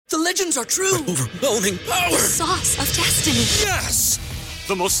The legends are true. Overwhelming power. Sauce of destiny. Yes!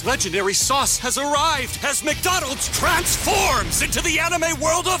 The most legendary sauce has arrived as McDonald's transforms into the anime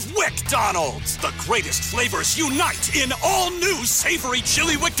world of WickDonald's. The greatest flavors unite in all new savory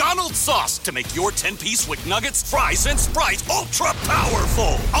chili McDonald's sauce to make your 10-piece Wick Nuggets, fries, and Sprite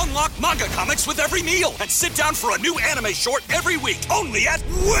ultra-powerful. Unlock manga comics with every meal and sit down for a new anime short every week only at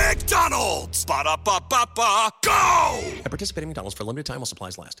WickDonald's. Ba-da-ba-ba-ba, go! At participating McDonald's for a limited time while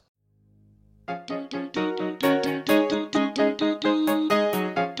supplies last.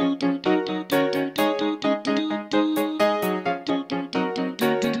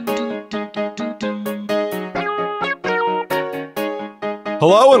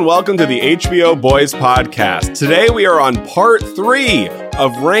 Hello and welcome to the HBO Boys Podcast. Today we are on part 3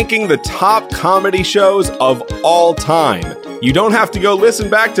 of ranking the top comedy shows of all time. You don't have to go listen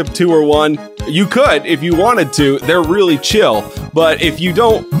back to 2 or 1. You could if you wanted to. They're really chill. But if you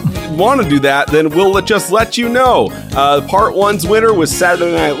don't want to do that, then we'll just let you know. Part 1's winner was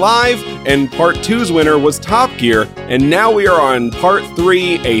Saturday Night Live, and Part 2's winner was Top Gear. And now we are on Part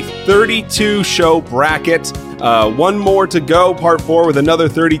 3, a 32 show bracket. One more to go, Part 4, with another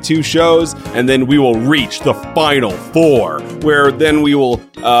 32 shows, and then we will reach the final 4, where then we will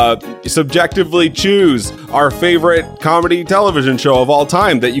subjectively choose our favorite comedy television show of all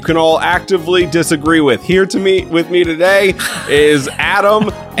time that you can all actively disagree with. Here with me today is Adam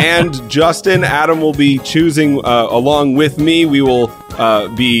and Justin. Adam will be choosing along with me. We will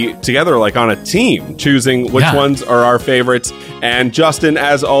be together like on a team, choosing which ones are our favorites. And Justin,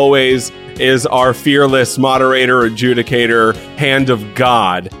 as always, is our fearless moderator, adjudicator, hand of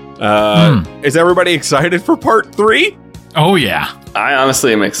God. Is everybody excited for part 3? Oh, yeah. I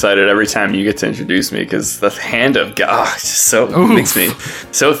honestly am excited every time you get to introduce me because the hand of God just makes me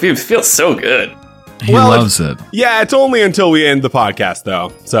so it feels so good. He loves it. Yeah, it's only until we end the podcast,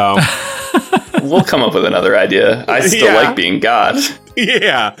 though. So we'll come up with another idea. I still like being God.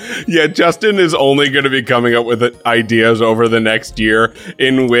 Yeah. Justin is only going to be coming up with ideas over the next year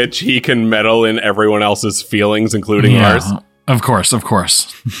in which he can meddle in everyone else's feelings, including ours. Of course.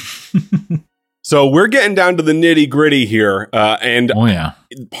 So we're getting down to the nitty gritty here. And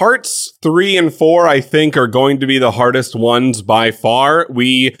parts 3 and 4, I think, are going to be the hardest ones by far.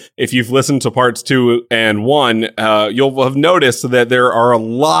 If you've listened to parts 2 and 1, you'll have noticed that there are a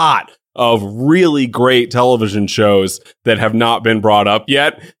lot of really great television shows that have not been brought up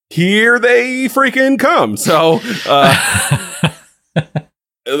yet. Here they freaking come. So,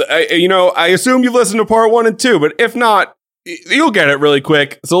 I assume you've listened to part 1 and 2, but if not, you'll get it really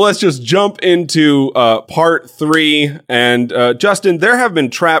quick. So let's just jump into part 3. And Justin, there have been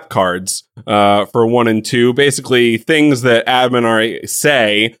trap cards for 1 and 2, basically things that Adam and I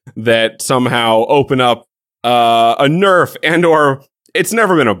say that somehow open up a nerf and or it's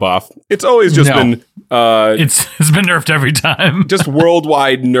never been a buff. It's always just been it's been nerfed every time. Just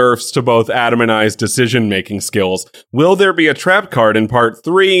worldwide nerfs to both Adam and I's decision-making skills. Will there be a trap card in part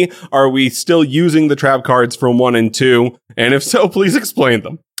 3? Are we still using the trap cards from 1 and 2? And if so, please explain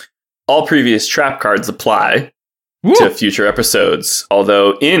them. All previous trap cards apply to future episodes.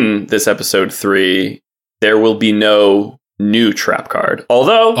 Although in this episode 3, there will be no new trap card.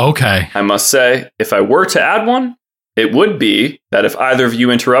 Although, I must say, if I were to add one, it would be that if either of you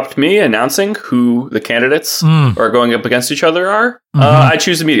interrupt me announcing who the candidates are going up against each other are, I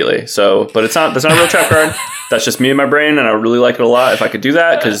choose immediately. So, but that's not a real trap card. That's just me in my brain, and I would really like it a lot if I could do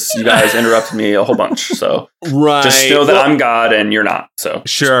that because you guys interrupted me a whole bunch. So, just know that I'm God and you're not. So,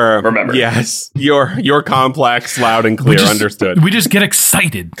 sure, remember, yes, you're complex, loud and clear. Understood. We just get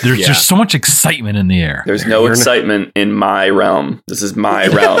excited. There's just so much excitement in the air. There's no excitement in my realm. This is my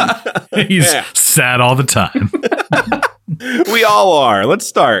realm. He's sad all the time. We all are. Let's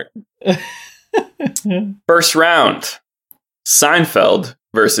start. First round: Seinfeld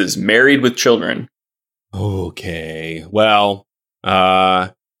versus Married with Children. Okay. Well,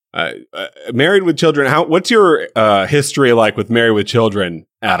 Married with Children. What's your history like with Married with Children,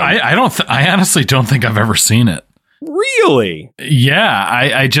 Adam? I honestly don't think I've ever seen it. Really? Yeah.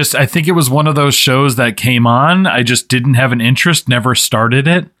 I think it was one of those shows that came on. I just didn't have an interest. Never started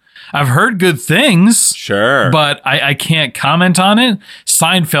it. I've heard good things. Sure. But I can't comment on it.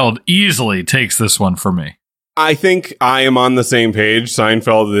 Seinfeld easily takes this one for me. I think I am on the same page.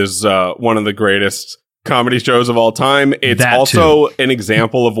 Seinfeld is one of the greatest comedy shows of all time. It's also an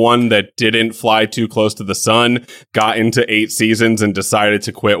example of one that didn't fly too close to the sun, got into 8 seasons and decided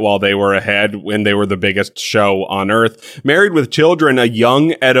to quit while they were ahead when they were the biggest show on earth. Married with Children, a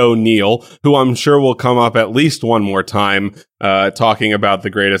young Ed O'Neill, who I'm sure will come up at least one more time, talking about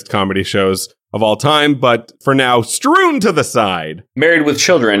the greatest comedy shows of all time, but for now, strewn to the side. Married with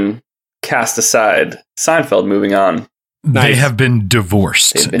Children, cast aside. Seinfeld, moving on. Nice. They have been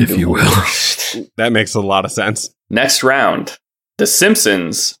divorced, you will. That makes a lot of sense. Next round, The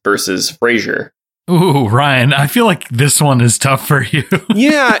Simpsons versus Frasier. Ooh, Ryan, I feel like this one is tough for you.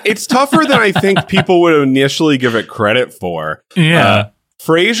 Yeah, it's tougher than I think people would initially give it credit for. Yeah.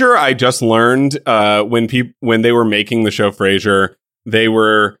 Frasier, I just learned when they were making the show Frasier, they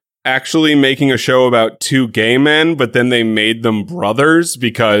were actually making a show about two gay men, but then they made them brothers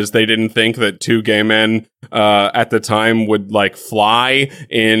because they didn't think that two gay men at the time would like fly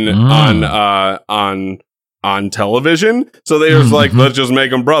in on television. So they was like, let's just make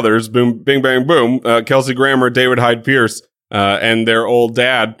them brothers. Boom, bing, bang, boom. Kelsey Grammer, David Hyde Pierce, and their old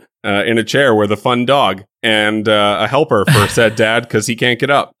dad in a chair with a fun dog and a helper for said dad because he can't get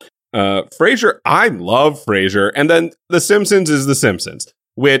up. Frasier, I love Frasier. And then The Simpsons is The Simpsons,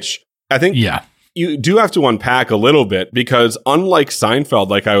 which I think you do have to unpack a little bit because unlike Seinfeld,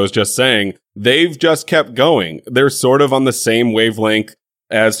 like I was just saying, they've just kept going. They're sort of on the same wavelength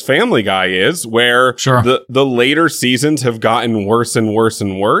as Family Guy is, where the later seasons have gotten worse and worse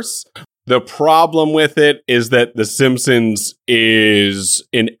and worse. The problem with it is that The Simpsons is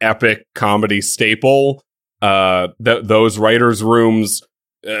an epic comedy staple. Those writers' rooms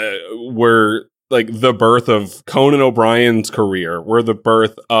were like the birth of Conan O'Brien's career, were the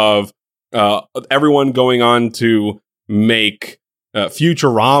birth of everyone going on to make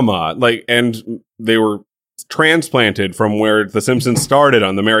Futurama, and they were transplanted from where The Simpsons started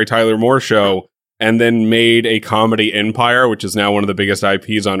on the Mary Tyler Moore Show and then made a comedy empire, which is now one of the biggest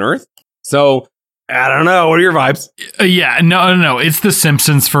IPs on Earth. So, I don't know. What are your vibes? No. It's The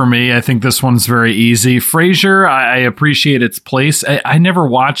Simpsons for me. I think this one's very easy. Frasier, I appreciate its place. I never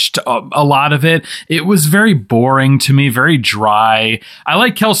watched a lot of it. It was very boring to me, very dry. I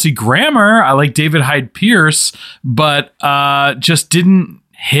like Kelsey Grammer. I like David Hyde Pierce, but just didn't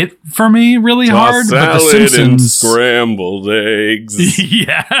hit for me really hard. But The Simpsons and scrambled eggs.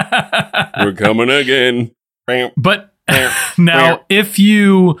 Yeah. We're coming again. But now, if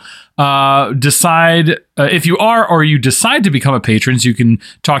you decide to become a patron, you can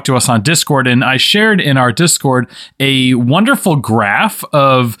talk to us on Discord. And I shared in our Discord a wonderful graph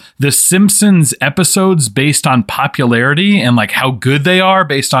of The Simpsons episodes based on popularity and like how good they are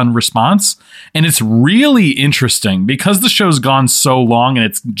based on response. And it's really interesting because the show's gone so long and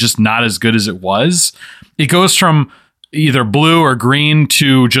it's just not as good as it was. It goes from either blue or green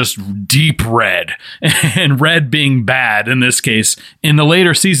to just deep red, and red being bad in this case in the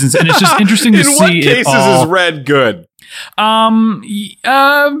later seasons. And it's just interesting to see. In what cases is red good? Wine is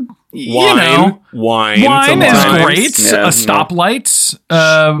great. Stoplights,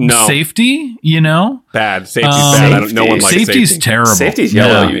 safety, bad. Safety's bad. No one likes safety. Safety's terrible. Safety's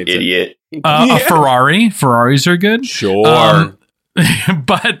yellow, you idiot. A Ferraris are good. Sure.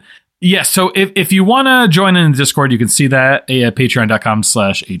 But yeah, so if you want to join in the Discord, you can see that at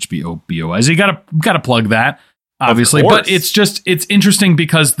patreon.com/HBOBOIZ. You gotta plug that, obviously. But it's interesting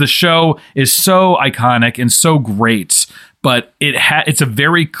because the show is so iconic and so great, but it's a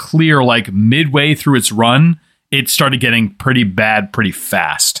very clear, like midway through its run, it started getting pretty bad pretty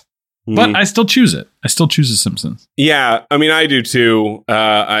fast. But I still choose it. I still choose The Simpsons. Yeah, I mean, I do too.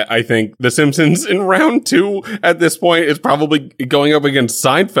 I think The Simpsons in round 2 at this point is probably going up against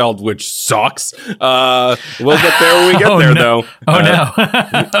Seinfeld, which sucks. We'll get there when we get there, though. No.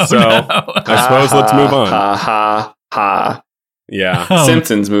 I suppose let's move on. Ha. Yeah.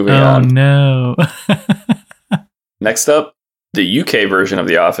 Simpsons moving on. Oh, no. Next up, the UK version of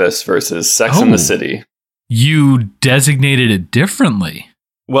The Office versus Sex and the City. You designated it differently.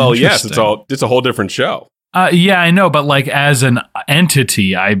 Well, yes, it's a whole different show. Yeah, I know, but like as an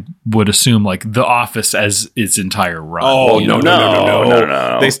entity, I would assume like The Office as its entire run. Oh,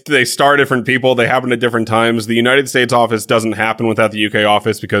 no. They star different people. They happen at different times. The United States office doesn't happen without the UK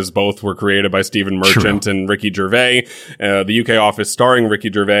office because both were created by Stephen Merchant and Ricky Gervais. The UK office starring Ricky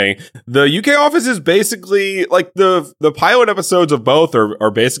Gervais. The UK office is basically like the pilot episodes of both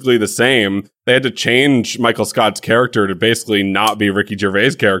are basically the same. They had to change Michael Scott's character to basically not be Ricky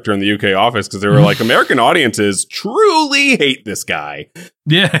Gervais' character in the UK office because they were like, American audiences truly hate this guy.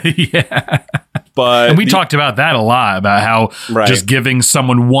 Yeah. But and we talked about that a lot, about how just giving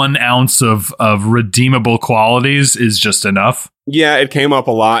someone 1 ounce of redeemable qualities is just enough. Yeah, it came up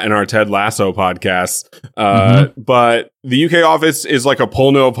a lot in our Ted Lasso podcast. But the UK office is like a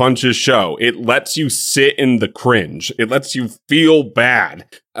pull no punches show. It lets you sit in the cringe. It lets you feel bad,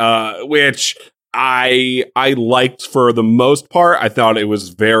 which I liked for the most part. I thought it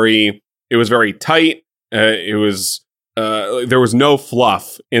was very tight. It was there was no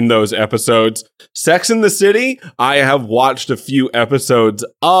fluff in those episodes. Sex and the City, I have watched a few episodes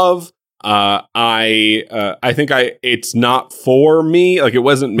of. I think it's not for me. Like, it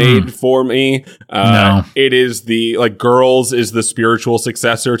wasn't made for me. No. It is Girls is the spiritual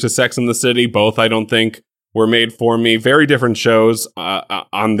successor to Sex and the City. Both, I don't think, were made for me. Very different shows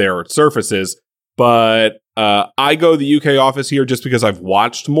on their surfaces. But I go the UK Office here just because I've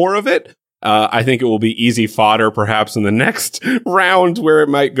watched more of it. I think it will be easy fodder perhaps in the next round where it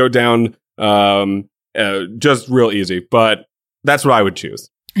might go down just real easy. But that's what I would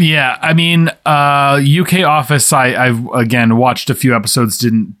choose. Yeah, I mean, UK Office, I've, again, watched a few episodes,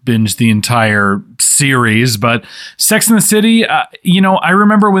 didn't binge the entire series, but Sex and the City, I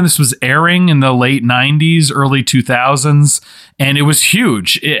remember when this was airing in the late 90s, early 2000s, and it was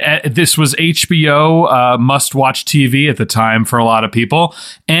huge. This was HBO must-watch TV at the time for a lot of people,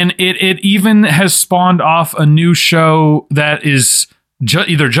 and it even has spawned off a new show that is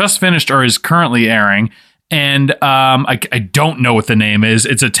either just finished or is currently airing. And I don't know what the name is.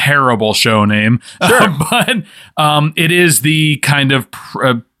 It's a terrible show name. Sure. But it is the kind of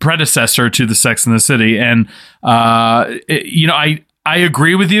predecessor to the Sex and the City. And, I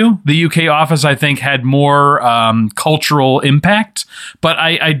agree with you. The UK Office, I think, had more cultural impact. But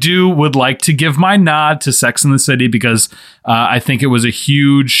I would like to give my nod to Sex and the City because I think it was a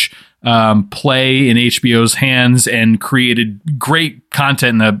huge play in HBO's hands and created great content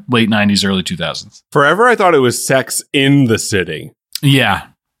in the late 90s, early 2000s. Forever, I thought it was Sex in the City. Yeah,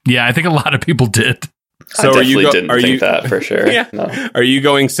 I think a lot of people did. So I definitely didn't think that for sure. Yeah. No. Are you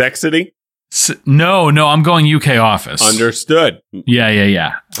going Sex City? No, I'm going UK Office. Understood.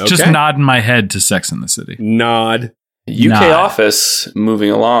 Yeah. Okay. Just nodding my head to Sex in the City. Nod. UK Office,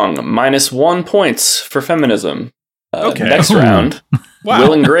 moving along, -1 points for feminism. Okay. Next round. Wow.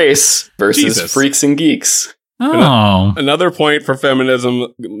 Will and Grace versus Jesus. Freaks and Geeks. Oh. Another point for feminism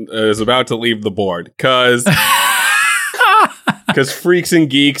is about to leave the board because Freaks and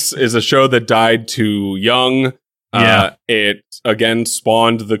Geeks is a show that died too young. Yeah. It again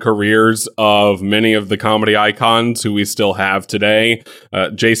spawned the careers of many of the comedy icons who we still have today.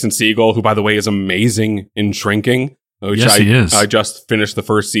 Jason Segel, who by the way is amazing in Shrinking, which he is. I just finished the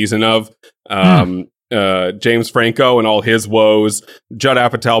first season of. James Franco and all his woes, Judd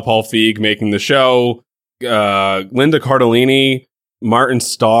Apatow, Paul Feig making the show, Linda Cardellini, Martin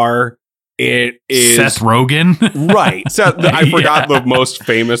Starr. It is Seth Rogen, right? I forgot the most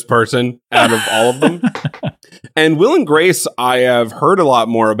famous person out of all of them. And Will and Grace, I have heard a lot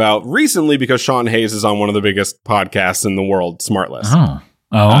more about recently because Sean Hayes is on one of the biggest podcasts in the world, Smartless.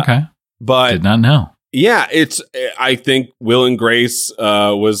 Oh, okay. But did not know. Yeah, I think Will and Grace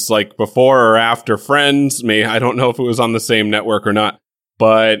was like before or after Friends. I don't know if it was on the same network or not,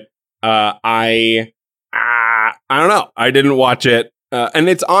 but I don't know. I didn't watch it, and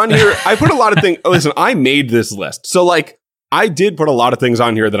it's on here. I put a lot of things. Listen, I made this list, so I did put a lot of things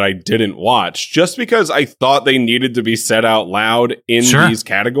on here that I didn't watch just because I thought they needed to be said out loud in these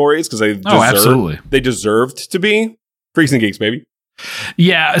categories because they deserved to be. Freaks and Geeks, baby.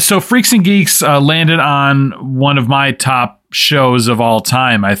 Yeah, so Freaks and Geeks landed on one of my top shows of all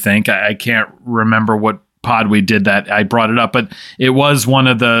time, I think. I can't remember what pod we did that I brought it up, but it was one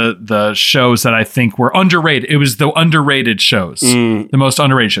of the shows that I think were underrated. It was the underrated shows, the most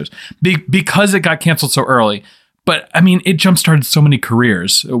underrated shows, because it got canceled so early. But, I mean, it jump-started so many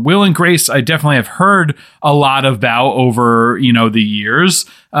careers. Will and Grace, I definitely have heard a lot about over, the years.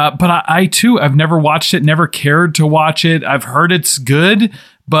 But I, too, I've never watched it, never cared to watch it. I've heard it's good.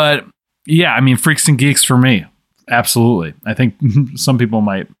 But, yeah, I mean, Freaks and Geeks for me. Absolutely. I think some people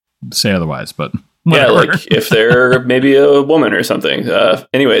might say otherwise, but... whatever. Yeah, like if they're maybe a woman or something.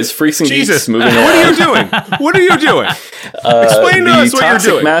 Anyways, Freaks and Geeks moving on. What are you doing? Explain to us what you're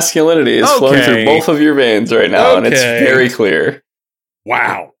doing. Masculinity is flowing through both of your veins right now, and it's very clear.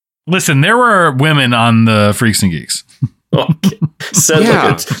 Wow. Listen, there were women on the Freaks and Geeks. Okay.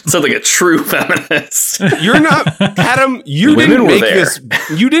 Sounds like a true feminist. You're not, Adam. You didn't make this.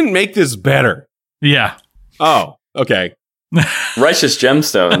 You didn't make this better. Yeah. Oh, okay. Righteous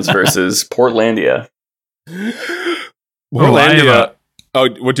Gemstones versus Portlandia. Portlandia.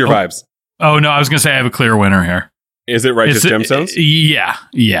 What's your vibes? Oh, no, I was going to say I have a clear winner here. Is it Righteous Gemstones?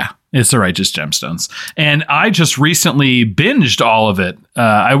 Yeah. It's the Righteous Gemstones. And I just recently binged all of it.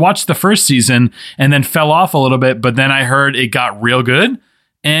 I watched the first season and then fell off a little bit, but then I heard it got real good.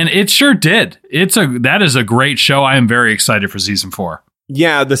 And it sure did. That is a great show. I am very excited for season 4.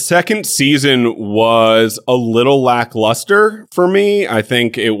 Yeah, the second season was a little lackluster for me. I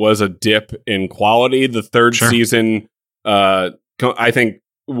think it was a dip in quality. The third season, I think,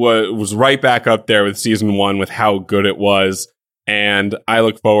 was right back up there with season 1 with how good it was. And I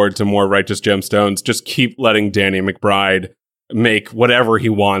look forward to more Righteous Gemstones. Just keep letting Danny McBride make whatever he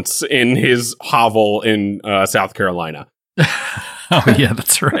wants in his hovel in South Carolina. Oh, yeah,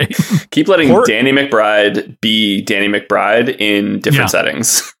 that's right. Keep letting Danny McBride be Danny McBride in different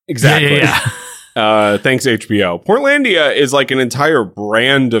settings. Exactly. Yeah. Thanks, HBO. Portlandia is like an entire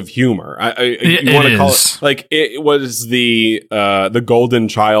brand of humor. You want to call it like it was the golden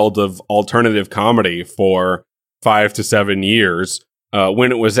child of alternative comedy for 5 to 7 years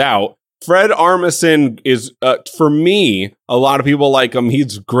when it was out. Fred Armisen is for me. A lot of people like him.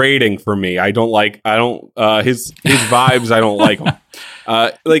 He's grating for me. I don't his vibes. I don't like him.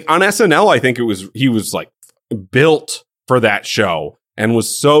 Like on SNL, I think he was like built for that show and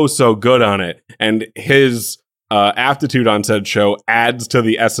was so good on it. And his aptitude on said show adds to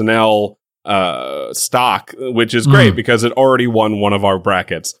the SNL stock, which is great because it already won one of our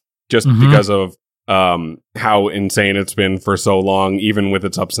brackets just because of how insane it's been for so long, even with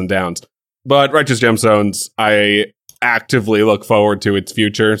its ups and downs. But Righteous Gemstones, I actively look forward to its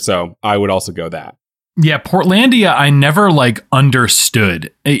future, so I would also go that. Yeah, Portlandia, I never like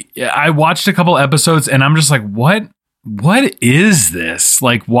understood. I watched a couple episodes and I'm just like, what is this?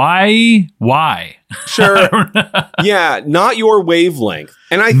 Like, why? Sure. Yeah, not your wavelength.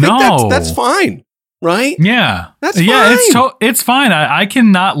 And I think that's fine, right? Yeah. That's fine. Yeah, it's fine. I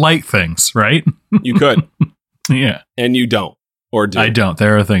cannot like things, right? You could. Yeah. And you don't. Or do. I don't.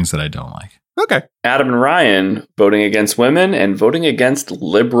 There are things that I don't like. Okay. Adam and Ryan voting against women and voting against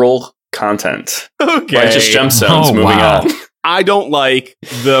liberal content. Okay. Righteous Gemstones, moving on. I don't like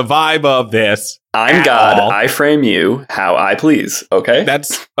the vibe of this. I'm God. I frame you how I please. Okay?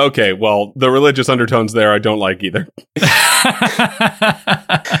 That's okay. Well, the religious undertones there I don't like either.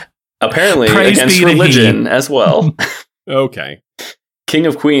 Apparently against religion as well. Okay. King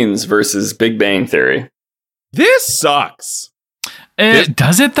of Queens versus Big Bang Theory. This sucks.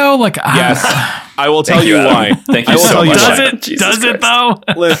 Does it though? Like, yes, I will tell you why. Thank you so much. Does it though?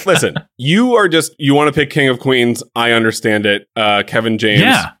 Listen, you want to pick King of Queens. I understand it. Kevin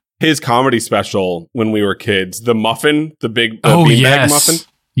James, his comedy special when we were kids, the muffin, the big beanbag muffin,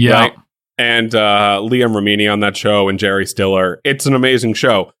 right? And Liam Ramini on that show and Jerry Stiller. It's an amazing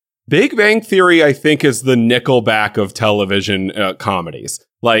show. Big Bang Theory, I think, is the Nickelback of television comedies.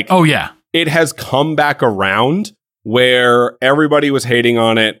 Like, it has come back around. Where everybody was hating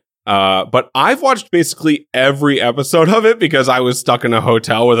on it. But I've watched basically every episode of it because I was stuck in a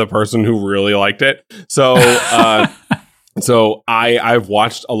hotel with a person who really liked it. So I've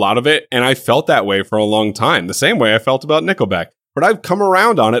watched a lot of it, and I felt that way for a long time. The same way I felt about Nickelback. But I've come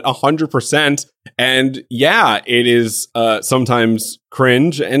around on it 100%. And yeah, it is sometimes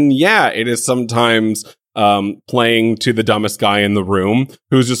cringe. And yeah, it is sometimes playing to the dumbest guy in the room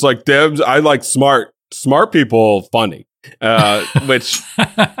who's just like, Debs, I like smart people funny, which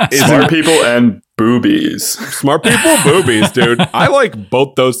is smart people and boobies. Smart people, boobies, dude. I like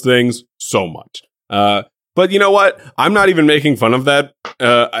both those things so much. But you know what? I'm not even making fun of that.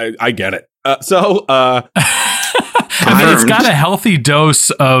 I get it. It's got a healthy dose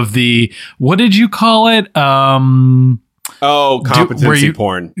of the, what did you call it? Competency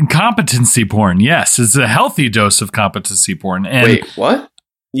porn. Competency porn. Yes, it's a healthy dose of competency porn. And wait, what?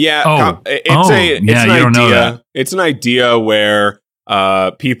 Yeah, it's an idea where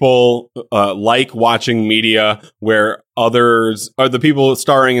people like watching media where others, or the people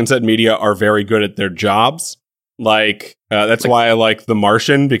starring in said media, are very good at their jobs. Like, that's why I like The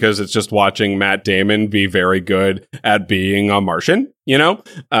Martian, because it's just watching Matt Damon be very good at being a Martian, you know,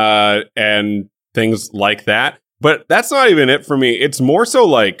 and things like that. But that's not even it for me. It's more so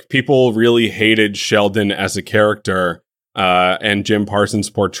like people really hated Sheldon as a character. And Jim Parsons'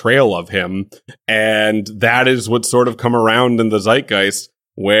 portrayal of him. And that is what's sort of come around in the zeitgeist,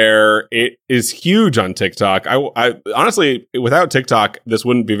 where it is huge on TikTok. I honestly, without TikTok, this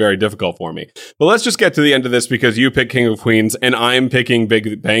wouldn't be very difficult for me. But let's just get to the end of this, because you pick King of Queens and I'm picking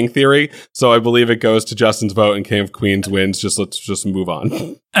Big Bang Theory. So I believe it goes to Justin's vote and King of Queens wins. Let's just move on.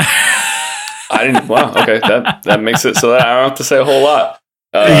 Wow. Okay. That makes it so that I don't have to say a whole lot.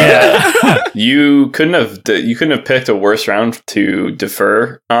 You couldn't have picked a worse round to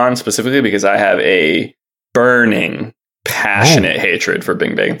defer on, specifically because I have a burning, passionate hatred for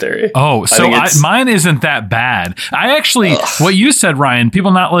Big Bang Theory. Oh, so mine isn't that bad. I actually, what you said, Ryan,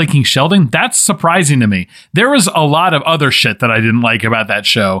 people not liking Sheldon, that's surprising to me. There was a lot of other shit that I didn't like about that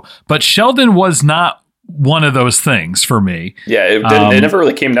show, but Sheldon was not one of those things for me. Yeah, it never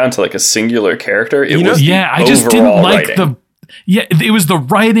really came down to like a singular character. I just didn't like it was the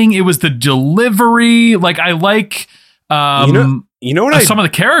writing, it was the delivery. Like, I like You know what? Some of the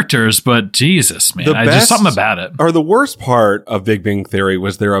characters, but Jesus, man, just something about it. Or the worst part of Big Bang Theory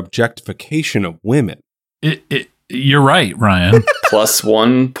was their objectification of women. You're right, Ryan. Plus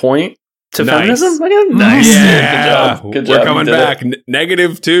 1 point to feminism again. Nice. Yeah. Good job. We're coming back.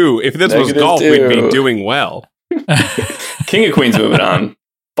 -2. If this was golf, we'd be doing well. King of Queens moving on.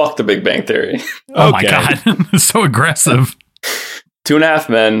 Fuck the Big Bang Theory. Oh my God. So aggressive. 2.5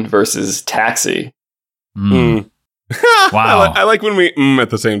 Men versus Taxi. Wow. I like when we at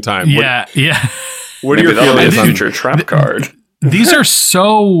the same time. Yeah. What are your feelings on future trap card? These are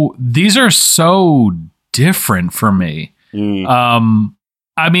so different for me.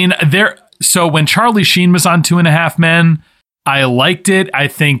 I mean, so when Charlie Sheen was on 2.5 Men, I liked it. I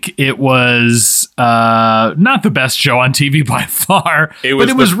think it was not the best show on TV by far. It was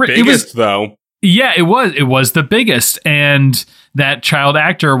the biggest, though. Yeah, it was. It was the biggest. And that child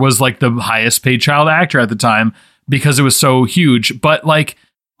actor was like the highest paid child actor at the time because it was so huge. But like,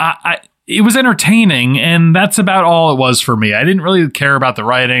 it was entertaining, and that's about all it was for me. I didn't really care about the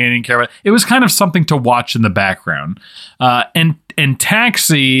writing. I didn't care about it. It was kind of something to watch in the background. And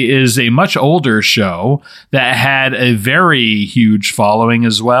Taxi is a much older show that had a very huge following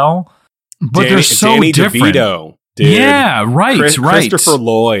as well. But they're so Danny different. DeVito, dude. Yeah, right. Christopher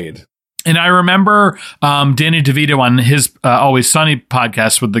Lloyd. And I remember Danny DeVito on his Always Sunny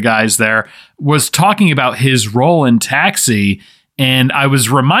podcast with the guys there was talking about his role in Taxi. And I was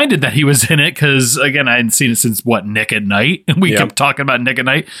reminded that he was in it because, again, I hadn't seen it since, Nick at Night? And we kept talking about Nick at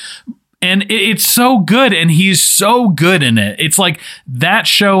Night. And it's so good, and he's so good in it. It's like that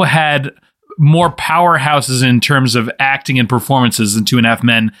show had more powerhouses in terms of acting and performances than 2.5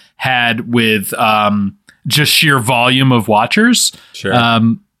 Men had with just sheer volume of watchers. Sure.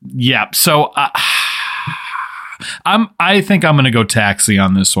 So I think I'm going to go Taxi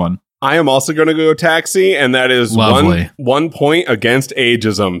on this one. I am also going to go Taxi, and that is one point against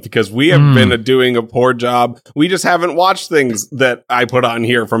ageism, because we have been doing a poor job. We just haven't watched things that I put on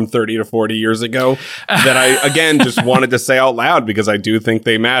here from 30 to 40 years ago that I, again, just wanted to say out loud because I do think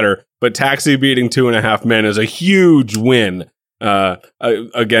they matter. But Taxi beating 2.5 Men is a huge win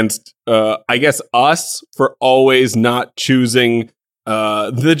against, I guess, us for always not choosing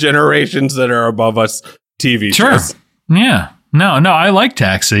the generations that are above us TV shows. Yeah. No, I like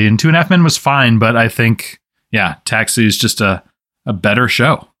Taxi, and 2.5 Men was fine, but I think, Taxi is just a better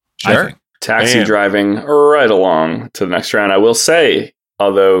show. Sure. Taxi driving right along to the next round. I will say,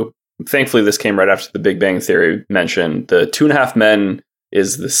 although thankfully this came right after the Big Bang Theory mention, the 2.5 Men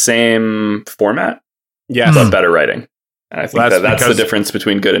is the same format, but better writing. And I think that's the difference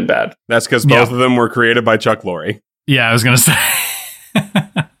between good and bad. That's because both of them were created by Chuck Lorre. Yeah, I was going to say.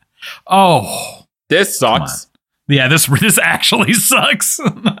 This sucks. Yeah, this actually sucks.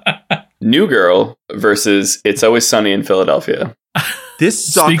 New Girl versus It's Always Sunny in Philadelphia.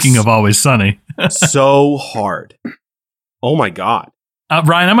 This sucks. Speaking of Always Sunny. So hard. Oh my God.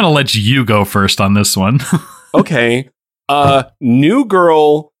 Ryan, I'm going to let you go first on this one. Okay. New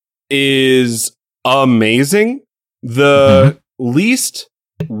Girl is amazing. The least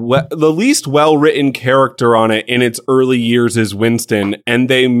well-written character on it in its early years is Winston, and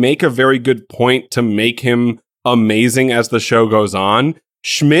they make a very good point to make him amazing as the show goes on.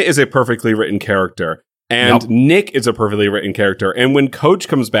 Schmidt is a perfectly written character, and Nick is a perfectly written character. And when Coach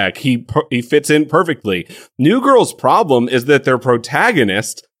comes back, he fits in perfectly. New Girl's problem is that their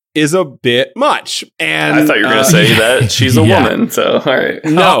protagonist is a bit much. And I thought you were going to say that she's a woman. So, all right.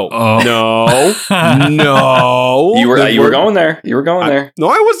 No. You were going there. You were going there. No,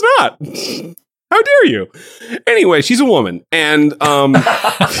 I was not. How dare you? Anyway, she's a woman. And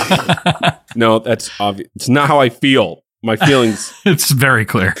no, that's obvious. It's not how I feel. My feelings. It's very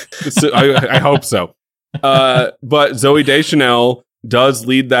clear. I hope so. But Zooey Deschanel does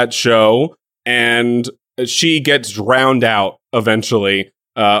lead that show, and she gets drowned out eventually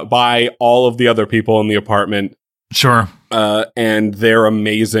by all of the other people in the apartment. Sure. And their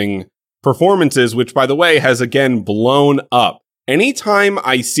amazing performances, which, by the way, has again blown up. Anytime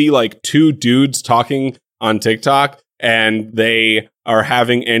I see like two dudes talking on TikTok and they are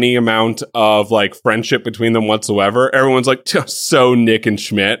having any amount of like friendship between them whatsoever, everyone's like, so Nick and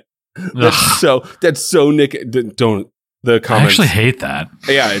Schmidt. That's so Nick. Don't the comments. I actually hate that.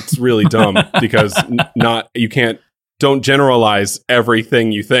 Yeah, it's really dumb because don't generalize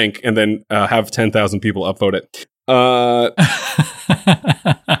everything you think and then have 10,000 people upvote it.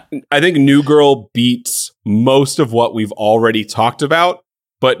 I think New Girl beats most of what we've already talked about,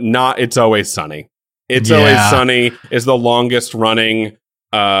 but not It's Always Sunny. It's Always Sunny is the longest running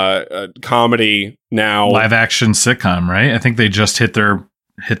comedy now. Live action sitcom, right? I think they just hit their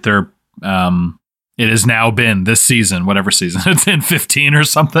it has now been this season, whatever season it's in, 15 or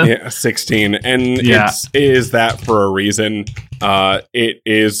something. Yeah, 16. And it is that for a reason. It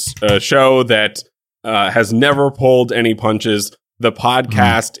is a show that has never pulled any punches. The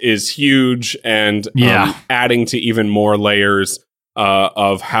podcast is huge and adding to even more layers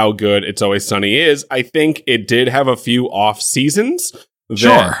of how good It's Always Sunny is. I think it did have a few off seasons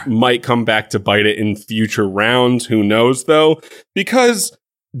that might come back to bite it in future rounds. Who knows, though? Because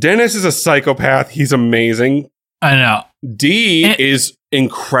Dennis is a psychopath. He's amazing. I know. Dee is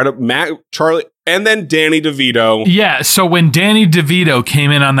incredible. Matt, Charlie, and then Danny DeVito. Yeah. So when Danny DeVito came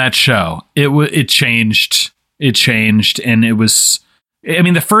in on that show, it changed. It changed, and it was. I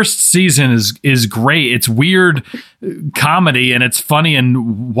mean, the first season is great. It's weird comedy, and it's funny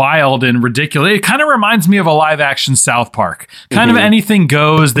and wild and ridiculous. It kind of reminds me of a live action South Park. Kind of anything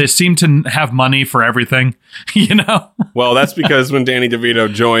goes. They seem to have money for everything, you know? Well, that's because when Danny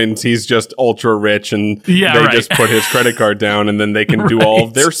DeVito joins, he's just ultra rich, and they just put his credit card down, and then they can do all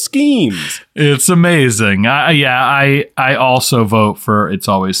of their schemes. It's amazing. I also vote for It's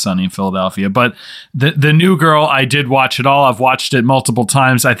Always Sunny in Philadelphia. But the New Girl, I did watch it all. I've watched it multiple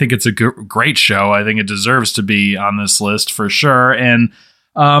times. I think it's a great show. I think it deserves to be on this list for sure. And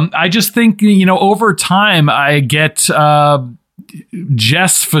I just think, over time, I get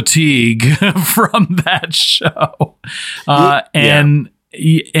Jess fatigue from that show. And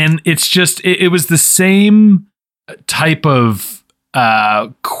it's just, it was the same type of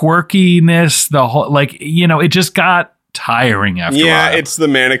quirkiness, the whole, it just got tiring after a while. It's the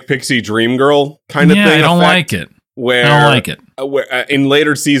Manic Pixie Dream Girl kind of thing. I don't like it. I don't like it. In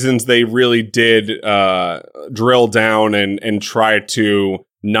later seasons, they really did drill down and try to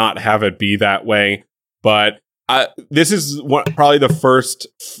not have it be that way. But this is probably the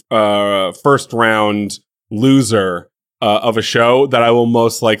first round loser of a show that I will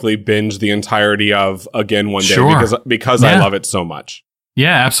most likely binge the entirety of again one day because I love it so much.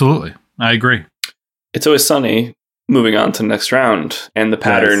 Yeah, absolutely. I agree. It's Always Sunny. Moving on to the next round, and the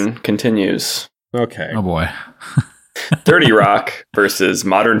pattern continues. Okay. Oh boy. 30 Rock versus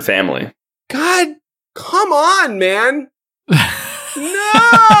Modern Family. God, come on, man.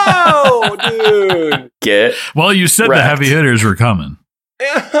 No, dude. Well, you said wrecked. The heavy hitters were coming.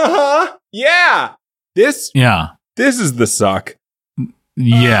 Yeah. This is the suck.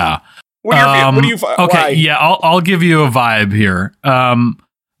 Yeah. What do you okay, why? Yeah, I'll give you a vibe here.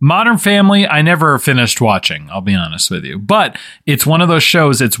 Modern Family, I never finished watching, I'll be honest with you. But it's one of those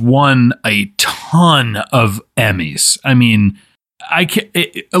shows, it's won a ton of Emmys. I mean,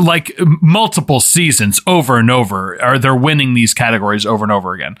 like multiple seasons over and over, they're winning these categories over and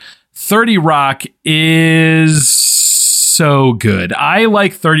over again. 30 Rock is so good. I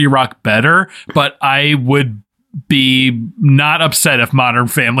like 30 Rock better, but I would be not upset if Modern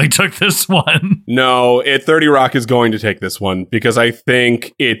Family took this one. No, 30 Rock is going to take this one because I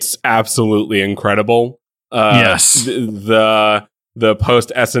think it's absolutely incredible. Yes. The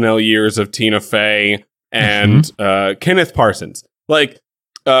post SNL years of Tina Fey and Kenneth Parsons.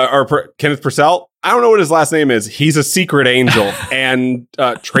 Kenneth Purcell. I don't know what his last name is. He's a secret angel. And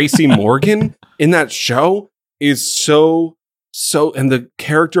Tracy Morgan in that show is so, and the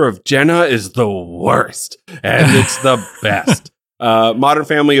character of Jenna is the worst, and it's the best. Modern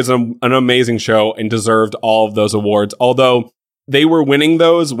Family is an amazing show and deserved all of those awards, although they were winning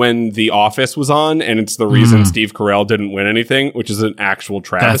those when The Office was on, and it's the reason Steve Carell didn't win anything, which is an actual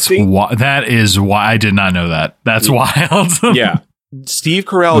travesty. That is why I did not know that. That's wild. Yeah. Steve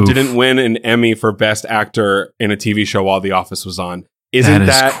Carell didn't win an Emmy for Best Actor in a TV show while The Office was on. Isn't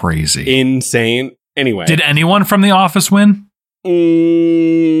that crazy? Insane? Anyway. Did anyone from The Office win?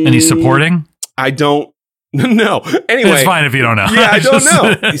 Any supporting? I don't know. Anyway. It's fine if you don't know. Yeah, I don't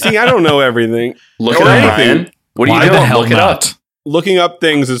know. You see, I don't know everything. Look it up, Ryan. What are you doing? Look it up. Looking up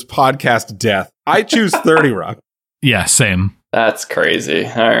things is podcast death. I choose 30 Rock. Yeah, same. That's crazy.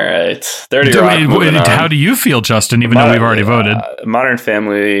 All right. 30 Rock. How do you feel, Justin, even though we've already voted? Modern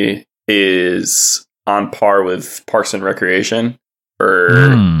Family is on par with Parks and Recreation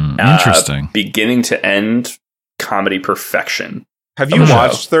for interesting. Beginning to end comedy perfection. Have you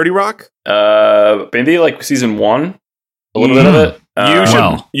watched 30 Rock? Maybe like season 1. A little bit of it.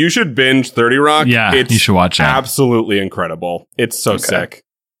 You should binge 30 Rock. Yeah, you should watch it. Absolutely incredible. It's so sick.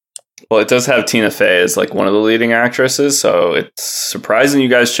 Well, it does have Tina Fey as like one of the leading actresses, so it's surprising you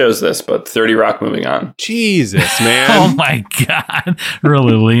guys chose this, but 30 Rock, moving on. Jesus, man. Oh my God.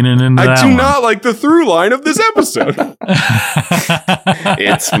 Really leaning into that. I do not like the through line of this episode.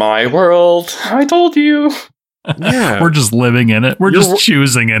 It's my world. I told you. Yeah. We're just living in it. We're just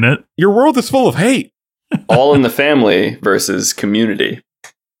choosing in it. Your world is full of hate. All in the Family versus Community.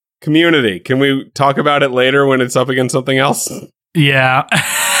 Community. Can we talk about it later when it's up against something else? Yeah.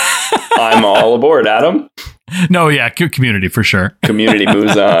 I'm all aboard, Adam. No, yeah, Community for sure. Community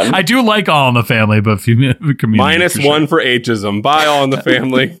moves on. I do like All in the Family, but Community -1 for ageism. Bye, All in the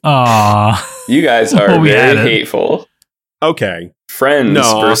Family. Aw. You guys are very hateful. Okay. Friends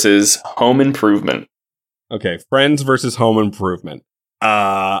versus Home Improvement. Okay, Friends versus Home Improvement.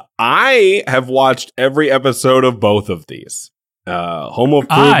 I have watched every episode of both of these. Home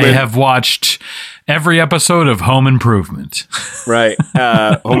Improvement. I have watched every episode of Home Improvement. Right.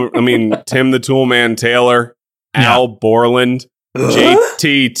 Tim the Toolman Taylor, Al Borland,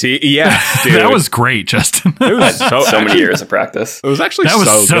 JTT. Yes, dude. That was great, Justin. It was so many years of practice. It was actually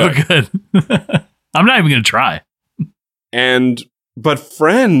so good. I'm not even going to try. But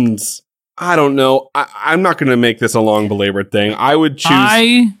Friends, I don't know. I'm not going to make this a long belabored thing. I would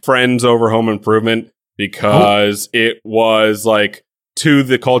choose Friends over Home Improvement because it was like to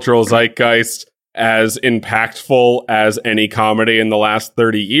the cultural zeitgeist as impactful as any comedy in the last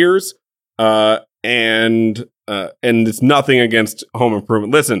 30 years. And it's nothing against Home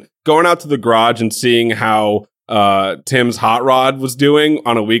Improvement. Listen, going out to the garage and seeing how Tim's hot rod was doing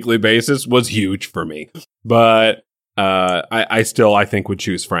on a weekly basis was huge for me. But I think would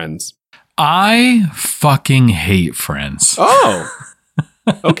choose Friends. I fucking hate Friends. Oh,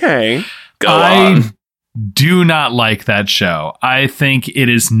 okay. Go on. Do not like that show. I think it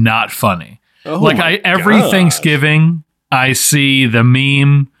is not funny. Every Thanksgiving, I see the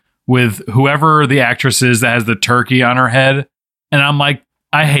meme with whoever the actress is that has the turkey on her head, and I'm like,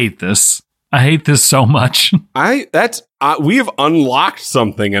 I hate this. I hate this so much. We have unlocked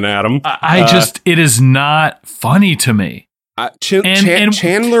something in Adam. It is not funny to me.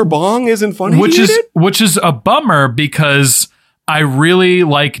 Chandler Bong isn't funny, which is a bummer because I really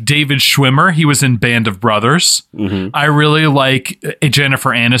like David Schwimmer. He was in Band of Brothers. Mm-hmm. I really like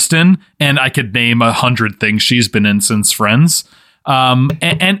Jennifer Aniston, and I could name 100 things she's been in since Friends. And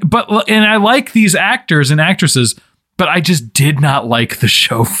I like these actors and actresses, but I just did not like the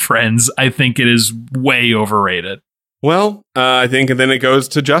show Friends. I think it is way overrated. Well, I think then it goes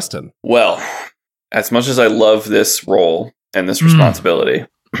to Justin. Well, as much as I love this role and this responsibility,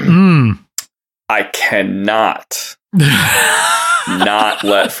 I cannot not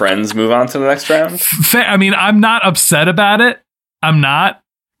let Friends move on to the next round. I mean, I'm not upset about it. I'm not,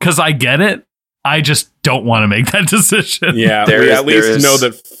 because I get it. I just don't want to make that decision. Yeah, we at least know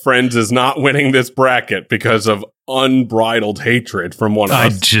that Friends is not winning this bracket because of unbridled hatred from one of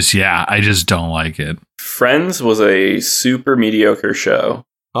us. I just don't like it. Friends was a super mediocre show.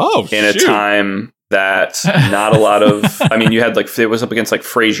 Oh, in a time that not a lot of, I mean, you had it was up against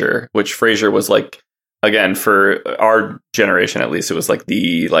Frasier, which Frasier was again, for our generation, at least, it was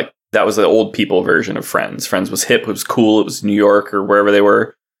that was the old people version of Friends. Friends was hip, it was cool, it was New York or wherever they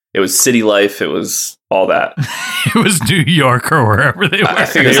were. It was city life, it was all that. It was New York or wherever they were. I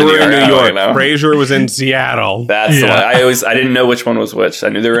think they were in New York. Frasier was in Seattle. That's the one. I didn't know which one was which. I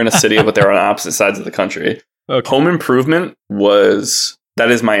knew they were in a city, but they were on opposite sides of the country. Okay. Home Improvement that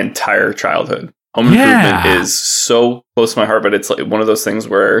is my entire childhood. Home Improvement is so close to my heart, but it's one of those things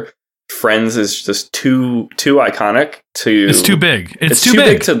where Friends is just too iconic to. It's too big. It's too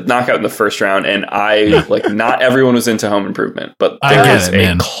big to knock out in the first round. And not everyone was into Home Improvement, but there is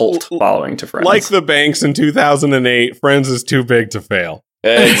a cult following to Friends. Like the banks in 2008, Friends is too big to fail.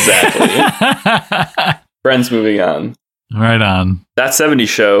 Exactly. Friends, moving on. Right on. That 70s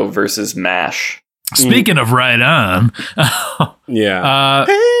Show versus MASH. Speaking of right on. Yeah.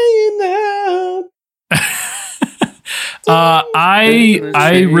 Hey now.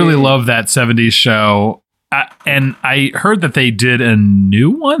 I really love that 70s show. And I heard that they did a new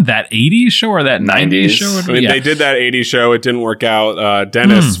one, that 80s show or that 90s show. They did that 80s show. It didn't work out.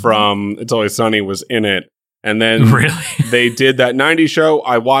 Dennis from It's Always Sunny was in it. And then they did that 90s show.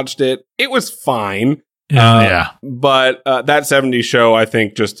 I watched it. It was fine. But that 70s show, I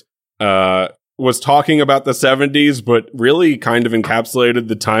think, just was talking about the 70s, but really kind of encapsulated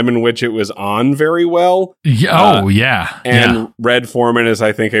the time in which it was on very well. And Red Foreman is,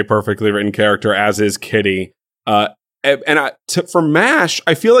 I think, a perfectly written character, as is Kitty. For MASH,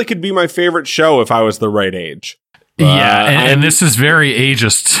 I feel like it'd be my favorite show if I was the right age. And this is very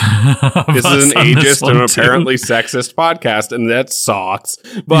ageist. This is an ageist and apparently sexist podcast, and that sucks.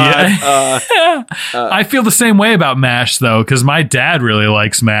 But I feel the same way about MASH, though, because my dad really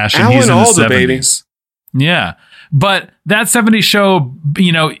likes MASH, and Alan he's in Alda, the 70s. Baby. Yeah, but that 70s show,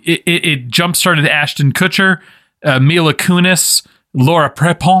 it jump-started Ashton Kutcher, Mila Kunis, Laura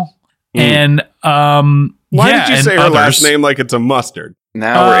Prepon, and why did you say her last name like it's a mustard?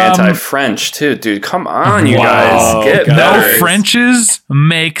 Now we're anti-French too, dude. Come on, you guys. Get better. No Frenches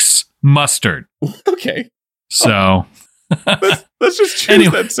makes mustard. Okay. So let's just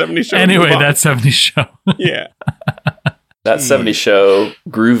choose that 70s show. Anyway, that 70s show. Yeah. That 70s show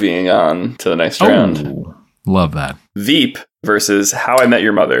groovying on to the next round. Love that. Veep versus How I Met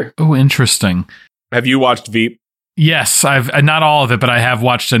Your Mother. Oh, interesting. Have you watched Veep? Yes, I've not all of it, but I have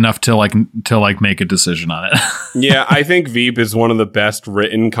watched enough to make a decision on it. Yeah, I think Veep is one of the best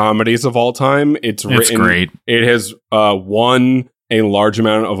written comedies of all time. It's great. It has won a large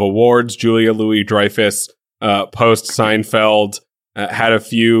amount of awards. Julia Louis-Dreyfus, post Seinfeld, had a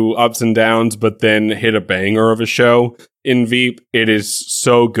few ups and downs, but then hit a banger of a show in Veep. It is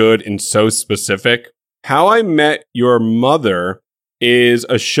so good and so specific. How I Met Your Mother is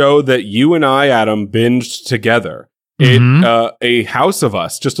a show that you and I, Adam, binged together. A house of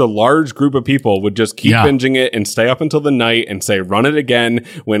us, just a large group of people, would just keep binging it and stay up until the night and say, run it again,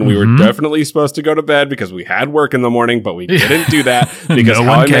 when we were definitely supposed to go to bed because we had work in the morning, but we didn't do that because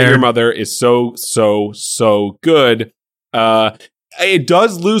How I Met Your Mother is so, so, so good. It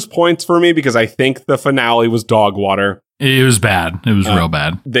does lose points for me because I think the finale was dog water. It was bad. It was real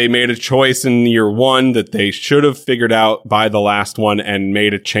bad. They made a choice in year one that they should have figured out by the last one and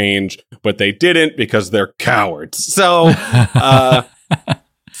made a change, but they didn't because they're cowards. So,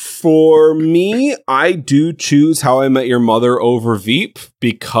 for me, I do choose How I Met Your Mother over Veep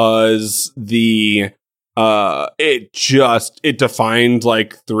because it defined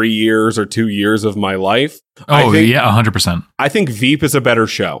like 3 years or 2 years of my life. Oh, yeah, 100%. I think Veep is a better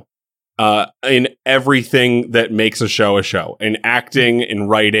show. In everything that makes a show, in acting, in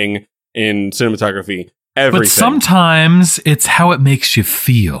writing, in cinematography, everything. But sometimes it's how it makes you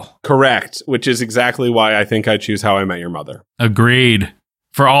feel. Correct, which is exactly why I think I choose How I Met Your Mother. Agreed.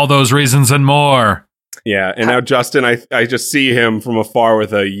 For all those reasons and more. Yeah, and now Justin, I just see him from afar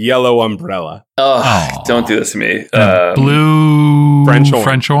with a yellow umbrella. Oh, don't do this to me. Blue French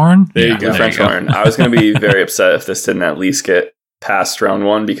horn? There you go. French horn. I was going to be very upset if this didn't at least get past round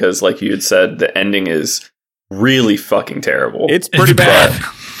one because, like you had said, the ending is really fucking terrible. It's pretty bad.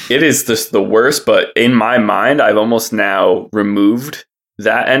 It is just the worst, but in my mind, I've almost now removed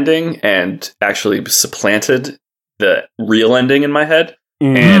that ending and actually supplanted the real ending in my head.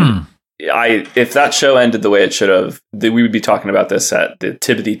 And if that show ended the way it should have, we would be talking about this at the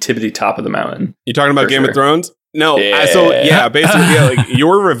tippity top of the mountain. You talking about Game of Thrones? No, basically, like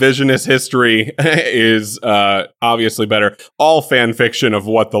your revisionist history is obviously better. All fan fiction of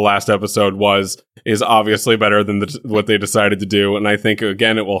what the last episode was is obviously better than what they decided to do, and I think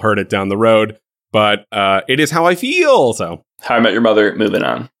again it will hurt it down the road. But it is how I feel. So, How I Met Your Mother. Moving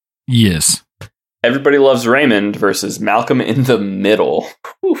on. Yes. Everybody Loves Raymond versus Malcolm in the Middle.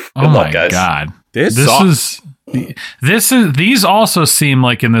 Oof, good luck, guys. God, these also seem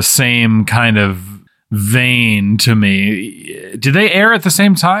like in the same kind of vein to me. Did they air at the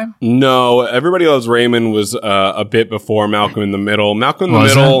same time? No, Everybody Loves Raymond was a bit before Malcolm in the Middle. Malcolm in the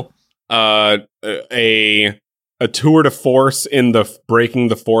Middle, a tour de force in the breaking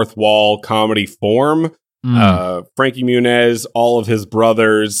the fourth wall comedy form. Frankie Muniz, all of his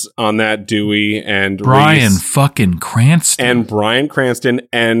brothers on that, Dewey and Bryan Reese, fucking Cranston, and Bryan Cranston,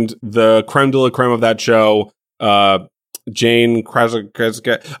 and the creme de la creme of that show, Jane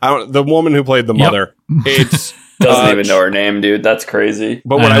Krasinski, the woman who played the mother. It's doesn't even know her name, dude. That's crazy.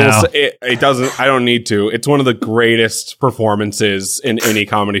 But what I will say, it doesn't. I don't need to. It's one of the greatest performances in any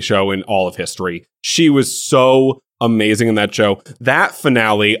comedy show in all of history. She was so amazing in that show. That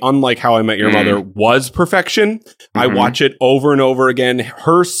finale, unlike How I Met Your Mother, was perfection. I watch it over and over again.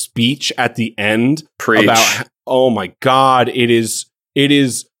 Her speech at the end about, oh my God, it is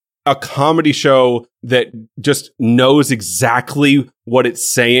a comedy show that just knows exactly what it's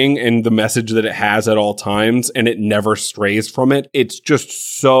saying and the message that it has at all times, and it never strays from it. It's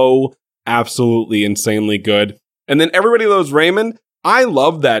just so absolutely insanely good. And then Everybody Loves Raymond. I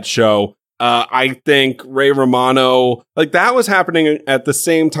love that show. I think Ray Romano, like that was happening at the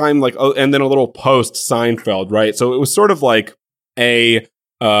same time, like, and then a little post Seinfeld, right? So it was sort of like a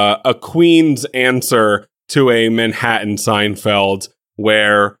Queen's answer to a Manhattan Seinfeld,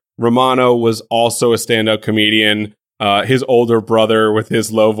 where Romano was also a stand-up comedian, his older brother with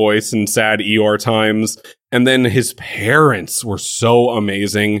his low voice and sad Eeyore times, and then his parents were so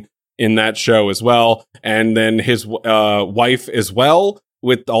amazing in that show as well, and then his wife as well,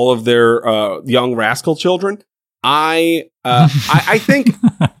 with all of their young rascal children. I think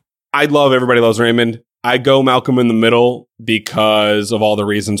I love Everybody Loves Raymond. I go Malcolm in the Middle because of all the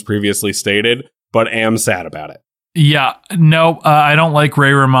reasons previously stated, but am sad about it. Yeah, no, I don't like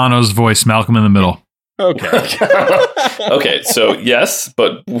Ray Romano's voice, Malcolm in the Middle. Okay. Okay, so yes,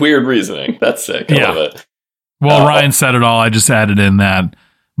 but weird reasoning. That's sick. I love it. Well, Ryan said it all. I just added in that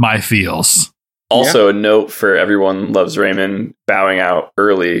my feels. Also, a note for Everyone Loves Raymond bowing out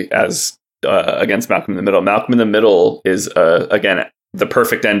early as against Malcolm in the Middle. Malcolm in the Middle is, again, the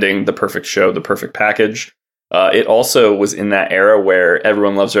perfect ending, the perfect show, the perfect package. It also was in that era where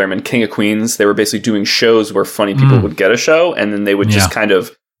Everyone Loves Raymond, King of Queens, they were basically doing shows where funny people would get a show, and then they would just kind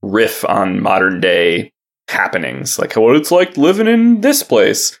of riff on modern day happenings, like what it's like living in this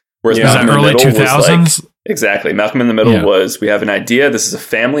place. Whereas Malcolm in the early Middle 2000s? was like, exactly. Malcolm in the Middle was, we have an idea, this is a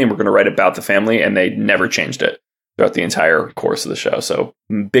family, and we're going to write about the family, and they never changed it throughout the entire course of the show. So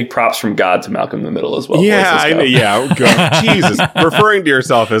big props from God to Malcolm in the Middle as well. Yeah, I know. Yeah, God. Jesus, referring to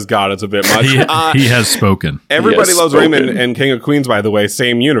yourself as God is a bit much. He has spoken. Everybody Loves Raymond and King of Queens, by the way,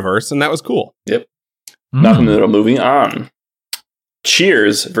 same universe, and that was cool. Yep. Malcolm in the Middle. Moving on.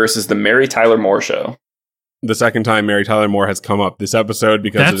 Cheers versus the Mary Tyler Moore Show. The second time Mary Tyler Moore has come up this episode,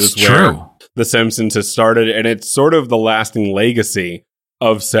 because it is where The Simpsons has started, and it's sort of the lasting legacy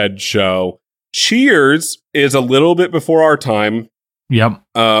of said show. Cheers is a little bit before our time. Yep.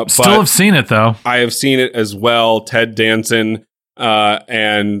 Still have seen it, though. I have seen it as well. Ted Danson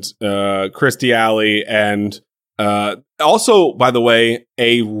and Kirstie Alley, and also, by the way,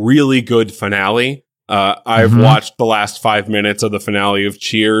 a really good finale. I've watched the last 5 minutes of the finale of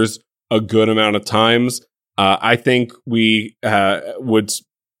Cheers a good amount of times. I think we would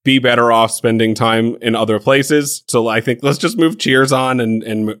be better off spending time in other places. So I think let's just move Cheers on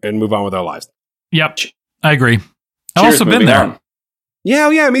and move on with our lives. Yep, I agree. I've also been there. On.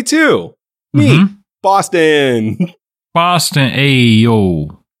 Yeah, me too. Me, Boston. Hey,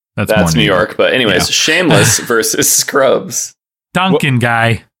 yo. That's New York. But anyways, Shameless versus Scrubs. Duncan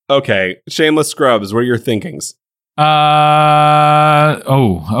guy. Okay, Shameless, Scrubs. What are your thinkings?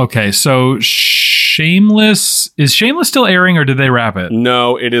 Okay. So Shameless, is Shameless still airing, or did they wrap it?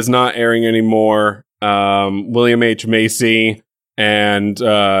 No, it is not airing anymore. William H. Macy and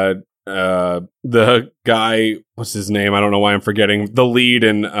the guy, what's his name? I don't know why I'm forgetting. The lead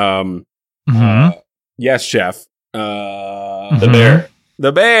in Yes, Chef. The Bear.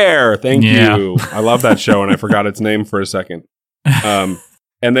 The Bear. Thank you. I love that show, and I forgot its name for a second.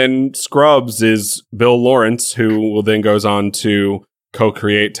 And then Scrubs is Bill Lawrence, who then goes on to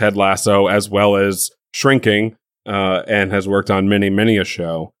co-create Ted Lasso as well as Shrinking, and has worked on many a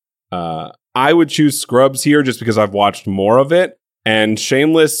show. I would choose Scrubs here just because I've watched more of it, and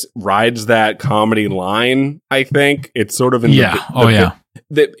Shameless rides that comedy line. I think it's sort of in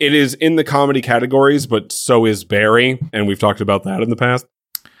it is in the comedy categories, but so is Barry, and we've talked about that in the past.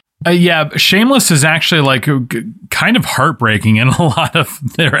 Shameless is actually like kind of heartbreaking in a lot of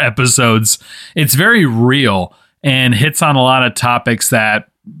their episodes. It's very real and hits on a lot of topics that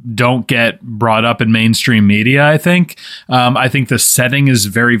don't get brought up in mainstream media, I think. I think the setting is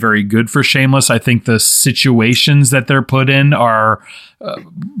very, very good for Shameless. I think the situations that they're put in are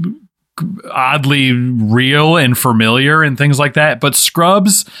oddly real and familiar and things like that. But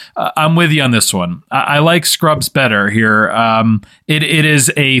Scrubs, I'm with you on this one. I like Scrubs better here. It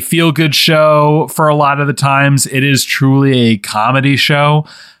is a feel-good show for a lot of the times. It is truly a comedy show.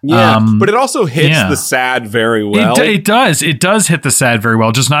 Yeah, but it also hits the sad very well. It does. It does hit the sad very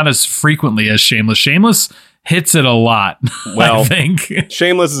well, just not as frequently as Shameless. Shameless hits it a lot, I think.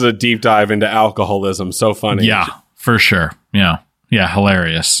 Shameless is a deep dive into alcoholism. So funny. Yeah, for sure. Yeah,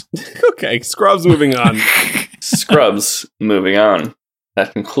 hilarious. Okay, Scrubs moving on. Scrubs moving on.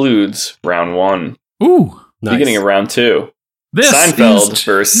 That concludes round one. Ooh, nice. Beginning of round two. Seinfeld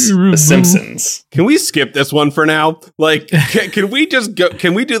versus The Simpsons. Can we skip this one for now? Like, can we just go?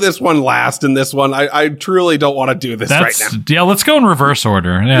 Can we do this one last in this one? I truly don't want to do this right now. Yeah, let's go in reverse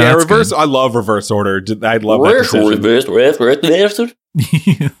order. Yeah, reverse. Good. I love reverse order. I love that decision.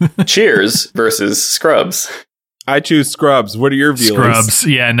 Cheers versus Scrubs. I choose Scrubs. What are your views? Scrubs.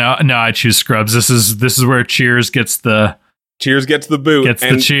 Yeah, no, I choose Scrubs. This is where Cheers gets the boot. Gets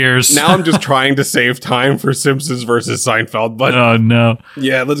the cheers. Now I'm just trying to save time for Simpsons versus Seinfeld. But oh no.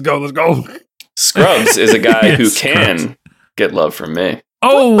 Yeah, let's go. Scrubs is a guy who can get love from me.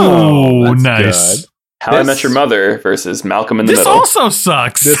 Oh, nice. Good. How I Met Your Mother versus Malcolm in the Middle. This also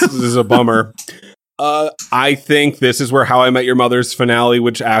sucks. This is a bummer. I think this is where How I Met Your Mother's finale,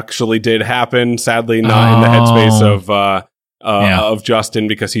 which actually did happen, sadly not in the headspace of Justin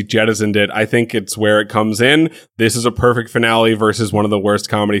because he jettisoned it. I think it's where it comes in. This is a perfect finale versus one of the worst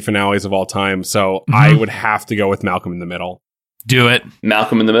comedy finales of all time. So I would have to go with Malcolm in the Middle. Do it.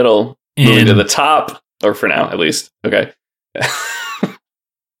 Malcolm in the Middle. Moving to the top, or for now, at least. Okay.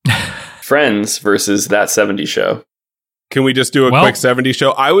 Friends versus That 70s Show. Can we just do a quick 70s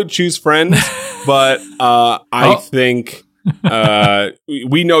show? I would choose Friends, but I think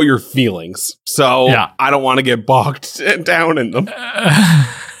we know your feelings. So I don't want to get bogged down in them.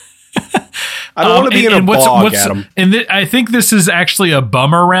 I don't want to be in a bog, Adam. And I think this is actually a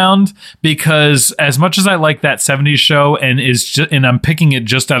bummer round because as much as I like that 70s show and I'm picking it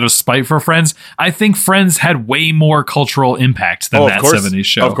just out of spite for Friends, I think Friends had way more cultural impact than that 70s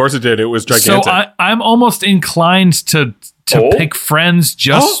show. Of course it did. It was gigantic. So I'm almost inclined to pick Friends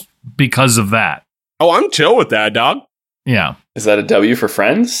just because of that. Oh, I'm chill with that, dog. Yeah. Is that a W for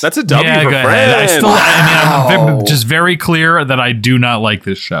Friends? That's a W for Friends. I'm just very clear that I do not like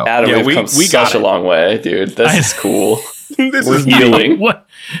this show. Adam, we've come such a long way, dude. This is cool. This We're is healing. What?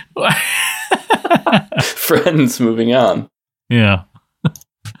 Friends, moving on. Yeah.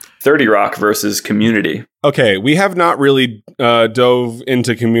 30 Rock versus Community. Okay, we have not really dove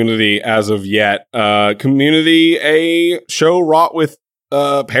into Community as of yet. Community, a show wrought with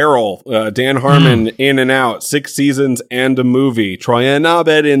peril. Dan Harmon in and out, 6 seasons and a movie. Troy and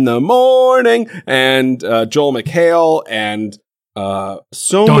Abed in the morning, and Joel McHale, and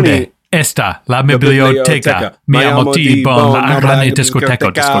so many. Está la biblioteca. Mi amo ti bon la gran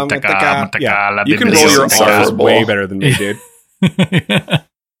discoteca. Yeah, you can roll your R's way better than me, dude.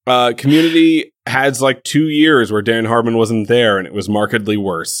 Community has like 2 years where Dan Harmon wasn't there, and it was markedly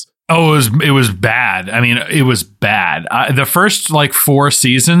worse. Oh, it was bad. I mean, it was bad. The first 4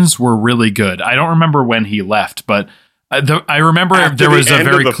 seasons were really good. I don't remember when he left, but I remember there was a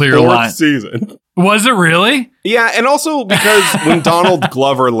very clear line. Season. Was it really? Yeah, and also because when Donald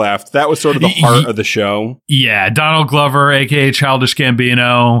Glover left, that was sort of the heart of the show. Yeah, Donald Glover, aka Childish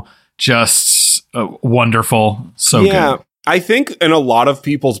Gambino, just wonderful. So good. I think in a lot of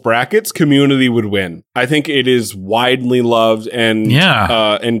people's brackets, Community would win. I think it is widely loved,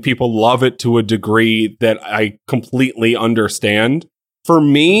 and people love it to a degree that I completely understand. For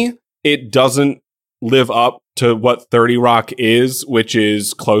me, it doesn't live up to what 30 Rock is, which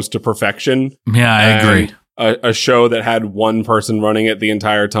is close to perfection. Yeah, I agree. A show that had one person running it the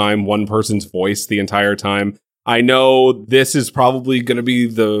entire time, one person's voice the entire time. I know this is probably going to be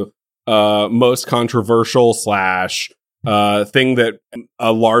the most controversial / thing that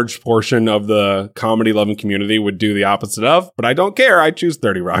a large portion of the comedy loving community would do the opposite of, but I don't care. I choose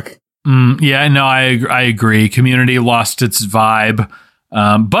 30 Rock. Yeah, no, I agree. Community lost its vibe,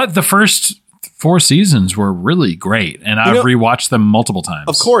 but the first 4 seasons were really great, and I've rewatched them multiple times.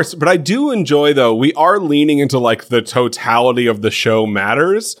 Of course, but I do enjoy, though, we are leaning into the totality of the show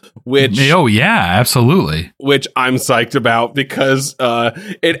matters, which... Oh, yeah, absolutely. Which I'm psyched about because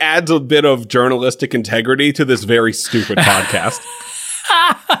it adds a bit of journalistic integrity to this very stupid podcast.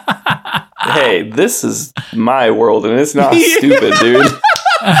 Hey, this is my world, and it's not stupid, dude.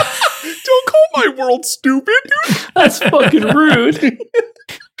 Don't call my world stupid, dude. That's fucking rude.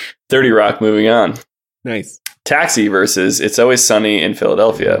 30 Rock, moving on. Nice. Taxi versus It's Always Sunny in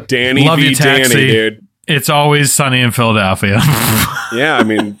Philadelphia. Danny Love v. you, Taxi. Danny, dude. It's Always Sunny in Philadelphia. Yeah, I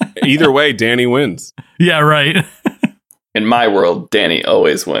mean, either way, Danny wins. Yeah, right. In my world, Danny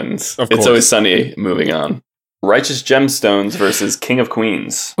always wins. Of course. It's Always Sunny, moving on. Righteous Gemstones versus King of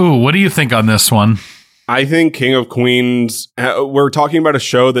Queens. Ooh, what do you think on this one? I think King of Queens, we're talking about a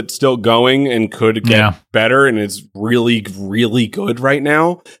show that's still going and could get better and is really, really good right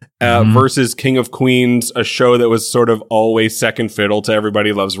now, versus King of Queens, a show that was sort of always second fiddle to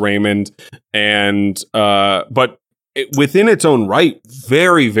Everybody Loves Raymond, and but within its own right,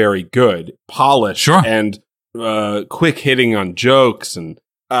 very, very good, polished, and quick hitting on jokes. And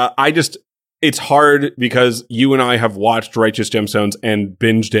it's hard because you and I have watched Righteous Gemstones and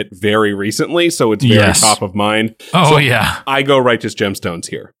binged it very recently, so it's very top of mind. Oh, so yeah. I go Righteous Gemstones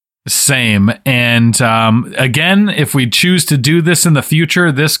here. Same. And again, if we choose to do this in the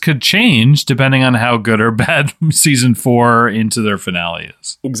future, this could change depending on how good or bad season 4 into their finale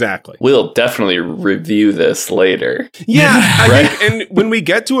is. Exactly. We'll definitely review this later. Yeah. I think, and when we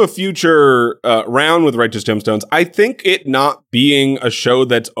get to a future round with Righteous Gemstones, I think it not being a show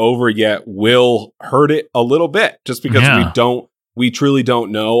that's over yet will hurt it a little bit, just because we truly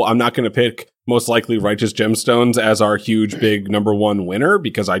don't know. I'm not going to pick most likely Righteous Gemstones as our huge, big #1 winner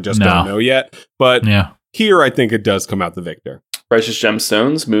because I just don't know yet. But here, I think it does come out the victor. Righteous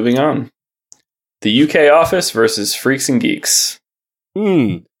Gemstones, moving on. The UK Office versus Freaks and Geeks.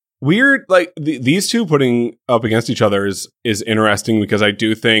 Weird. These two putting up against each other is interesting because I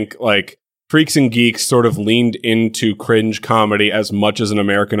do think Freaks and Geeks sort of leaned into cringe comedy as much as an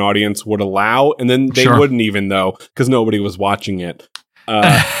American audience would allow, and then they wouldn't even though because nobody was watching it.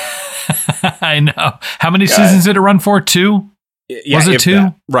 I know. How many seasons did it run for? 2? Yeah, was it 2?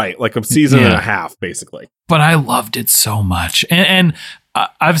 That. Right, like a season and a half, basically. But I loved it so much. And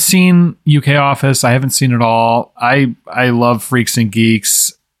I've seen UK Office. I haven't seen it all. I love Freaks and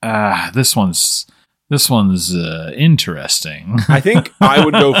Geeks. This one's This one's interesting. I think I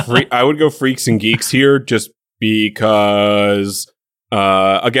would go Freaks and Geeks here, just because.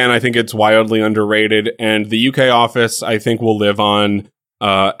 Again, I think it's wildly underrated, and the UK Office I think will live on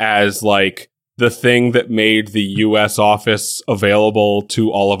as like the thing that made the US Office available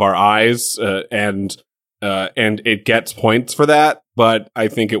to all of our eyes, and it gets points for that. But I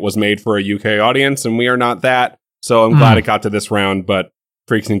think it was made for a UK audience, and we are not that. So I'm glad it got to this round. But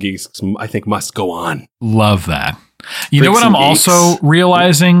Freaks and Geeks, I think, must go on. Love that. You know what I'm also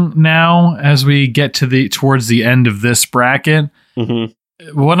realizing now as we get to towards the end of this bracket?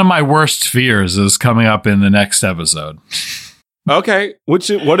 Mm-hmm. One of my worst fears is coming up in the next episode. Okay.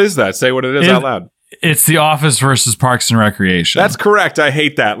 What is that? Say what it is out loud. It's The Office versus Parks and Recreation. That's correct. I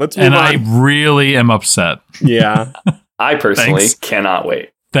hate that. Let's move on. And I really am upset. Yeah. I personally cannot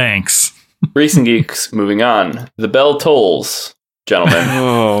wait. Thanks. Freaks and Geeks, moving on. The bell tolls, gentlemen.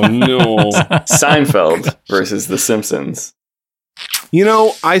 Oh, no. Seinfeld versus The Simpsons. You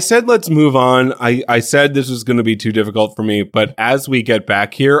know, I said let's move on. I said this was going to be too difficult for me, but as we get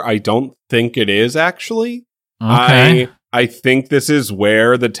back here, I don't think it is, actually. Okay. I think this is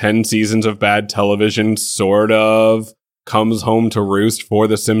where the 10 seasons of bad television sort of comes home to roost for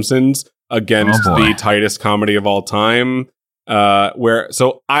The Simpsons against the tightest comedy of all time.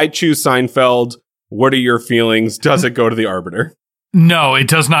 So I choose Seinfeld. What are your feelings? Does it go to the Arbiter? No, it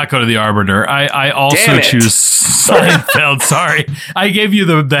does not go to the Arbiter. I also choose Seinfeld. Sorry. I gave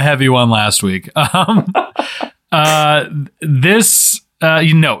you the heavy one last week. Seinfeld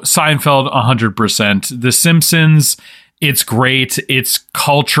 100%. The Simpsons, it's great. It's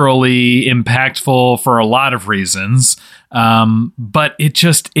culturally impactful for a lot of reasons. But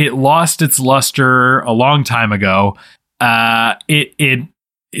it lost its luster a long time ago. It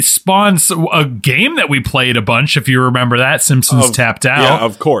spawns a game that we played a bunch, if you remember that, Simpsons Tapped Out. Yeah,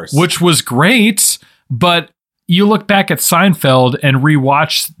 of course. Which was great, but you look back at Seinfeld and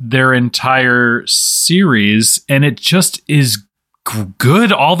rewatch their entire series, and it just is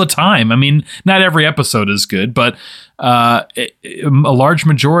good all the time. I mean, not every episode is good, but a large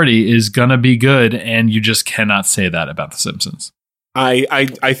majority is going to be good, and you just cannot say that about The Simpsons.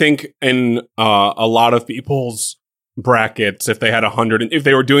 I think in a lot of people's brackets, if they had if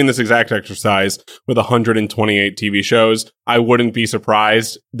they were doing this exact exercise with 128 TV shows, I wouldn't be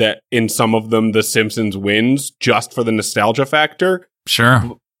surprised that in some of them The Simpsons wins just for the nostalgia factor.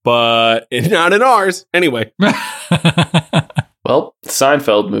 Sure. But not in ours. Anyway. Well,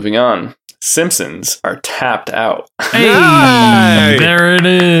 Seinfeld, moving on. Simpsons are tapped out. Hey, nice. There it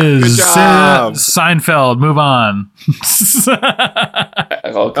is. Good job. Seinfeld, move on.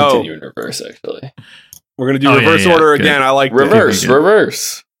 I'll continue in reverse, actually. We're going to do reverse order again. Good. I like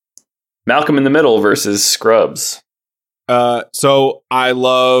reverse. Malcolm in the Middle versus Scrubs. So I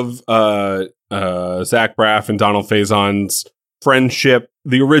love Zach Braff and Donald Faison's friendship,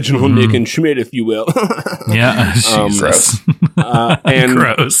 the original Nick and Schmidt, if you will. Yeah, Jesus. And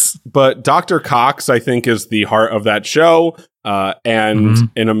gross. But Dr. Cox, I think, is the heart of that show,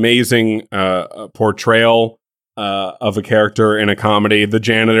 and an amazing portrayal of a character in a comedy. The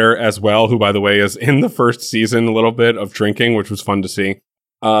janitor as well, who, by the way, is in the first season a little bit of Drinking, which was fun to see.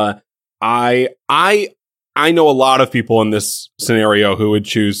 I know a lot of people in this scenario who would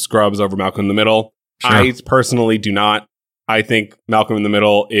choose Scrubs over Malcolm in the Middle. Sure. I personally do not. I think Malcolm in the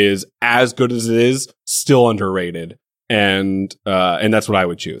Middle is as good as it is, still underrated, and that's what I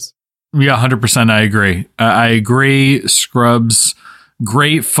would choose. Yeah, 100%. I agree. I agree. Scrubs,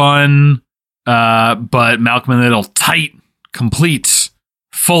 great fun. But Malcolm in the Middle, tight, complete,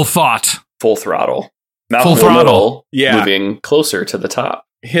 full thought. Full throttle. Malcolm in the Middle, moving closer to the top.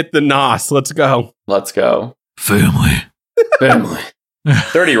 Hit the nos. Let's go. Family.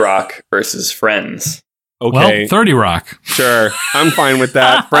 30 Rock versus Friends. Okay. Well, 30 Rock. Sure. I'm fine with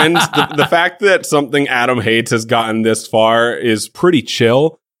that. Friends, the fact that something Adam hates has gotten this far is pretty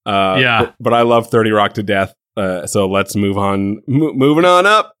chill. Yeah. But I love 30 Rock to death. So let's move on. Moving on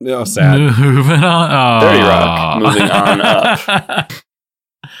up. Oh, sad. Moving on. 30 Rock. Moving on up.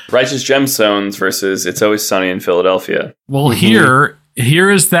 Righteous Gemstones versus It's Always Sunny in Philadelphia. Well, here's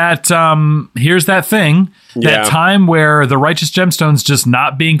that thing, that time where the Righteous Gemstones just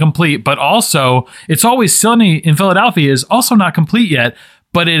not being complete, but also It's Always Sunny in Philadelphia is also not complete yet,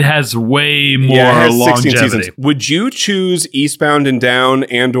 but it has way more longevity. 16 seasons. Would you choose Eastbound and Down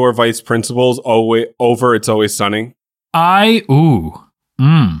and or Vice Principals over It's Always Sunny? Well,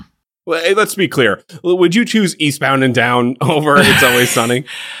 hey, let's be clear. Would you choose Eastbound and Down over It's Always Sunny?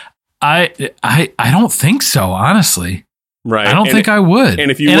 I don't think so, honestly. Right. I don't think I would. And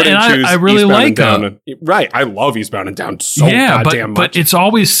if you wouldn't choose I really Eastbound like and Down, right. I love Eastbound and Down so goddamn much. But It's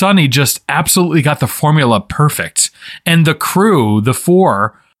Always Sunny just absolutely got the formula perfect. And the crew, the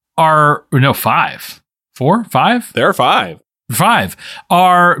five. There are five.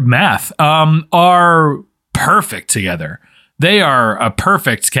 Are math, are perfect together. They are a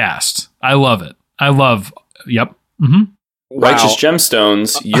perfect cast. I love it. Yep. Mm-hmm. Wow. Righteous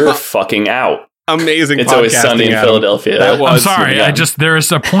Gemstones, you're fucking out. Amazing. It's Always Sunny in Philadelphia. I'm sorry.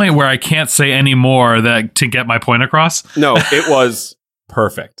 There's a point where I can't say any more to get my point across. No, it was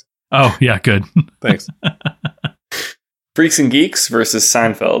perfect. Oh yeah, good. Thanks. Freaks and Geeks versus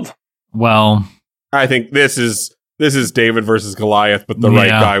Seinfeld. Well, I think this is David versus Goliath, but the right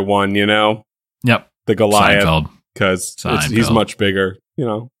guy won. Yep. The Goliath, because he's much bigger.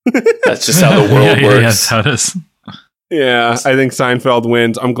 That's just how the world works. Yes, how it is. Yeah, I think Seinfeld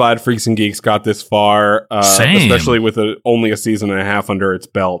wins. I'm glad Freaks and Geeks got this far, especially with only a season and a half under its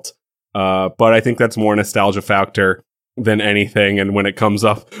belt. But I think that's more nostalgia factor than anything. And when it comes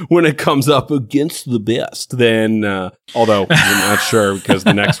up against the best, then although I'm not sure because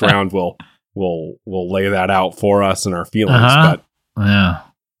the next round will lay that out for us and our feelings. But yeah,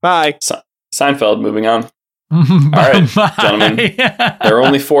 bye. Seinfeld. Moving on. All right, gentlemen. There are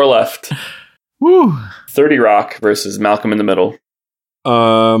only 4 left. Woo. 30 Rock versus Malcolm in the Middle.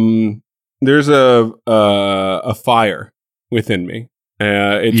 There's a fire within me.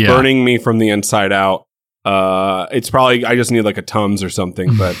 It's burning me from the inside out. It's probably I just need like a Tums or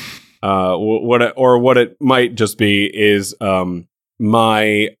something. But what it might just be is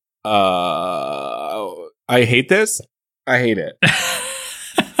my I hate this. I hate it.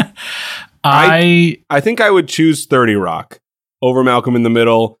 I think I would choose 30 Rock over Malcolm in the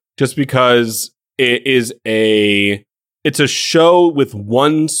Middle just because it's a show with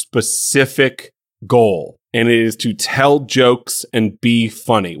one specific goal, and it is to tell jokes and be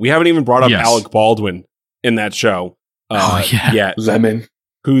funny. We haven't even brought up Alec Baldwin in that show yet. Lemon.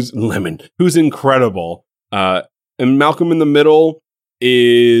 Who's incredible. And Malcolm in the Middle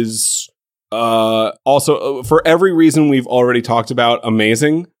is also, for every reason we've already talked about,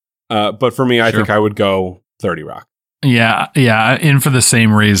 amazing. But for me, I think I would go 30 Rock. Yeah, and for the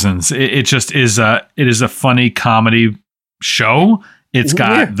same reasons. It just is it is a funny comedy show. It's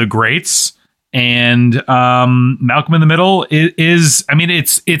got the greats, and Malcolm in the Middle is I mean,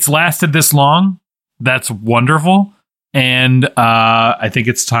 it's lasted this long. That's wonderful, and I think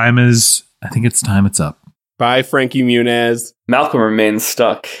its time it's up. Bye, Frankie Muniz. Malcolm remains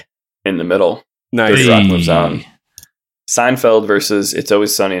stuck in the middle. Nice. 30 Rock moves on. Seinfeld versus It's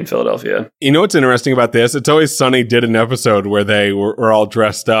Always Sunny in Philadelphia. You know what's interesting about this? It's Always Sunny did an episode where they were all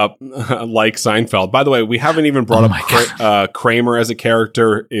dressed up like Seinfeld. By the way, we haven't even brought up Kramer as a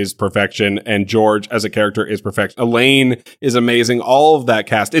character is perfection, and George as a character is perfection. Elaine is amazing. All of that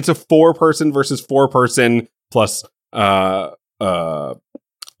cast. It's a 4-person versus 4-person plus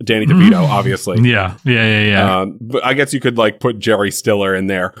Danny DeVito, obviously. Yeah. But I guess you could put Jerry Stiller in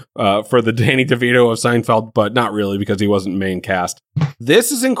there for the Danny DeVito of Seinfeld, but not really because he wasn't main cast.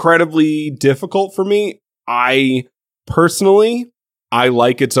 This is incredibly difficult for me. I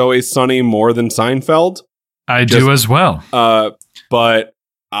like It's Always Sunny more than Seinfeld. I do as well. But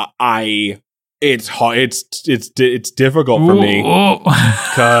it's hard. It's difficult for me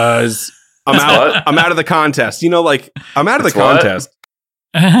because I'm out of the contest. I'm out of the contest.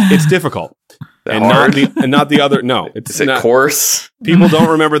 It's difficult, and not the other. No, it's not coarse. People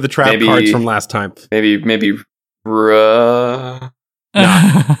don't remember the trap cards from last time. Maybe. No,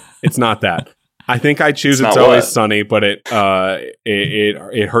 it's not that. I think I choose It's Always Sunny, but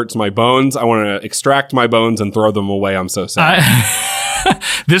it hurts my bones. I want to extract my bones and throw them away. I'm so sad.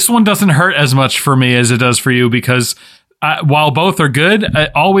 This one doesn't hurt as much for me as it does for you because while both are good,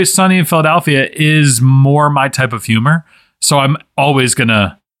 Always Sunny in Philadelphia is more my type of humor. So I'm always going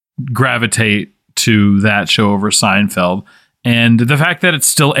to gravitate to that show over Seinfeld. And the fact that it's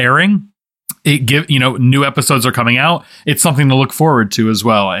still airing, new episodes are coming out. It's something to look forward to as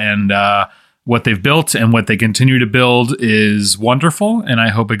well. And what they've built and what they continue to build is wonderful. And I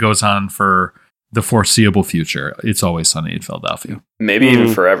hope it goes on for the foreseeable future. It's Always Sunny in Philadelphia. Maybe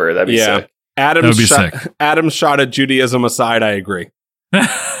even forever. That'd be sick. Adam's shot at Judaism aside, I agree.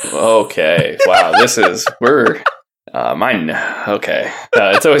 Okay. Wow. We're... mine. Okay.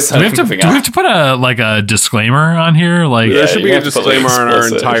 It's Always Sunny. Do we have to put a disclaimer on here? There should be a disclaimer on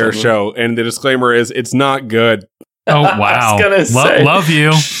our entire show, and the disclaimer is it's not good. Oh wow! Love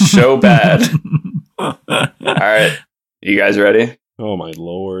you. So bad. All right, you guys ready? Oh my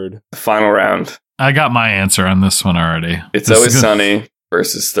lord! Final round. I got my answer on this one already. It's Always Sunny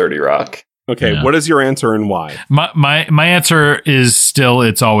versus 30 Rock. Okay, Yeah. what is your answer and why? My answer is still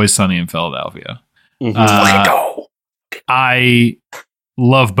It's Always Sunny in Philadelphia. Go. I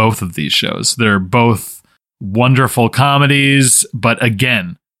love both of these shows. They're both wonderful comedies, but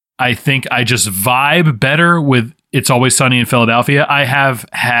again, I think I just vibe better with It's Always Sunny in Philadelphia. I have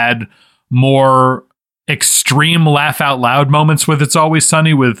had more extreme laugh out loud moments with It's Always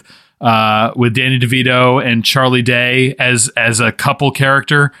Sunny with Danny DeVito and Charlie Day as a couple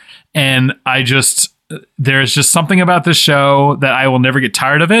character, and there's just something about this show that I will never get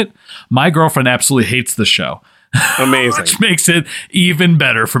tired of it. My girlfriend absolutely hates the show. Amazing. Which makes it even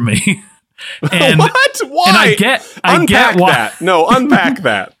better for me. And what? Why? And I get why. That. No, unpack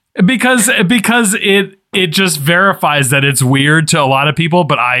that. Because it just verifies that it's weird to a lot of people,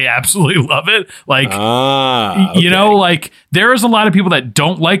 but I absolutely love it. Like, okay. You know, like there's a lot of people that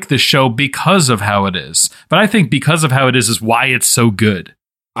don't like the show because of how it is. But I think because of how it is why it's so good.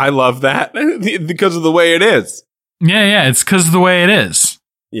 I love that because of the way it is. Yeah, it's because of the way it is.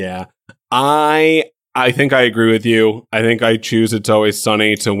 Yeah. I think I agree with you. I think I choose It's Always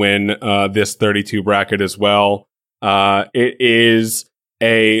Sunny to win this 32 bracket as well. It is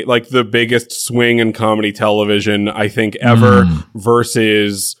the biggest swing in comedy television, I think, ever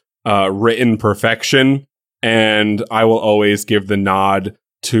versus written perfection. And I will always give the nod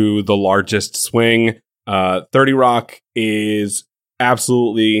to the largest swing. 30 Rock is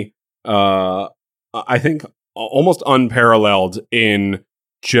absolutely, I think, almost unparalleled in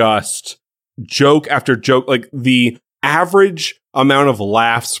just joke after joke. Like the average amount of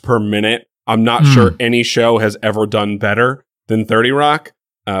laughs per minute, I'm not sure any show has ever done better than 30 Rock.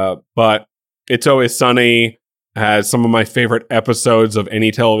 But It's Always Sunny has some of my favorite episodes of any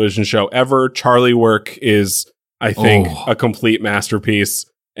television show ever. Charlie Work is, I think, a complete masterpiece.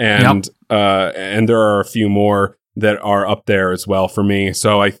 And there are a few more that are up there as well for me.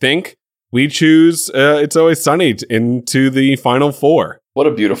 So I think we choose It's Always Sunny into the final four. What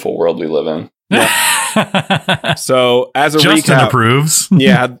a beautiful world we live in. Yeah. So as a Justin recap, approves.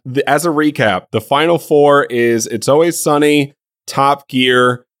 As a recap, the final four is It's Always Sunny, Top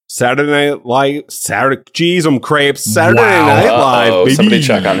Gear, Saturday Night Live, Cheese and Crepes, Saturday Night Live. Baby. Somebody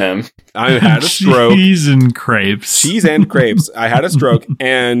check on him. I had a stroke. Cheese and crepes. I had a stroke,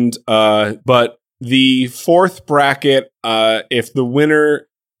 and but the fourth bracket, if the winner,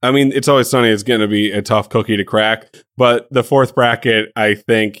 I mean, It's Always Sunny is going to be a tough cookie to crack, but the fourth bracket, I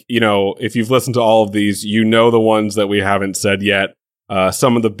think, if you've listened to all of these, the ones that we haven't said yet.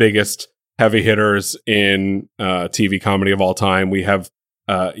 Some of the biggest heavy hitters in TV comedy of all time we have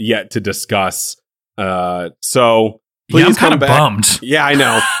yet to discuss. So please I'm kind of bummed. Yeah, I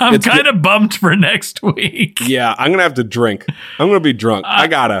know. I'm kind of bummed for next week. Yeah, I'm going to have to drink. I'm going to be drunk.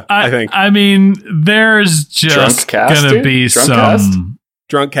 I think. I mean, there's just going to be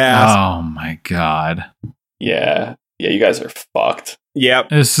Drunk cast. Oh my God. Yeah, you guys are fucked. Yep.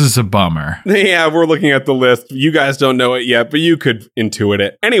 This is a bummer. Yeah, we're looking at the list. You guys don't know it yet, but you could intuit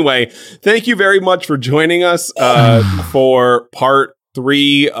it. Anyway, thank you very much for joining us for part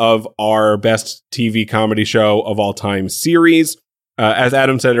 3 of our best TV comedy show of all time series. As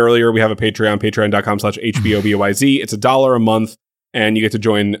Adam said earlier, we have a Patreon, patreon.com/HBOBYZ. It's $1 a month. And you get to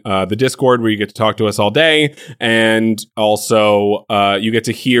join the Discord where you get to talk to us all day. And also, you get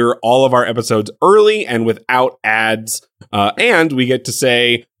to hear all of our episodes early and without ads. And we get to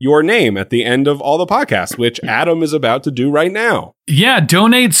say your name at the end of all the podcasts, which Adam is about to do right now. Yeah,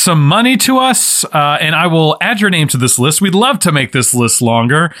 donate some money to us, and I will add your name to this list. We'd love to make this list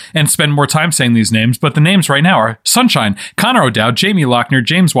longer and spend more time saying these names, but the names right now are Sunshine, Connor O'Dowd, Jamie Lochner,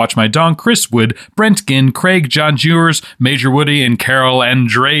 James Watch My Dong, Chris Wood, Brent Ginn, Craig, John Jewers, Major Woody, and Carol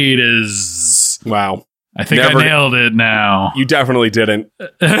Andrades. Wow. I think I nailed it now. You definitely didn't.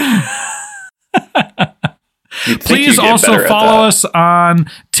 Please also follow us on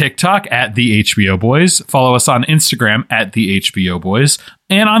TikTok at The HBO Boys. Follow us on Instagram at The HBO Boys.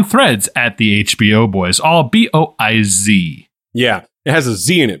 And on Threads at The HBO Boys. All BOIZ. Yeah, it has a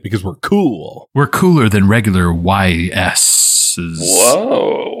Z in it because we're cool. We're cooler than regular YS's.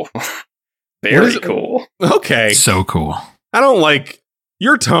 Whoa. Very cool. Okay. So cool. I don't like...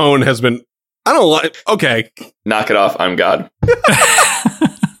 Your tone has been... I don't like... Okay. Knock it off. I'm God.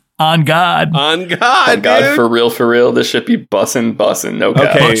 On God. On God, On God, for real. This should be bussin'. No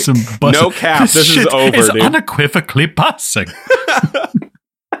cap. Okay. No cap. This is over, dude. Unequivocally bussin'.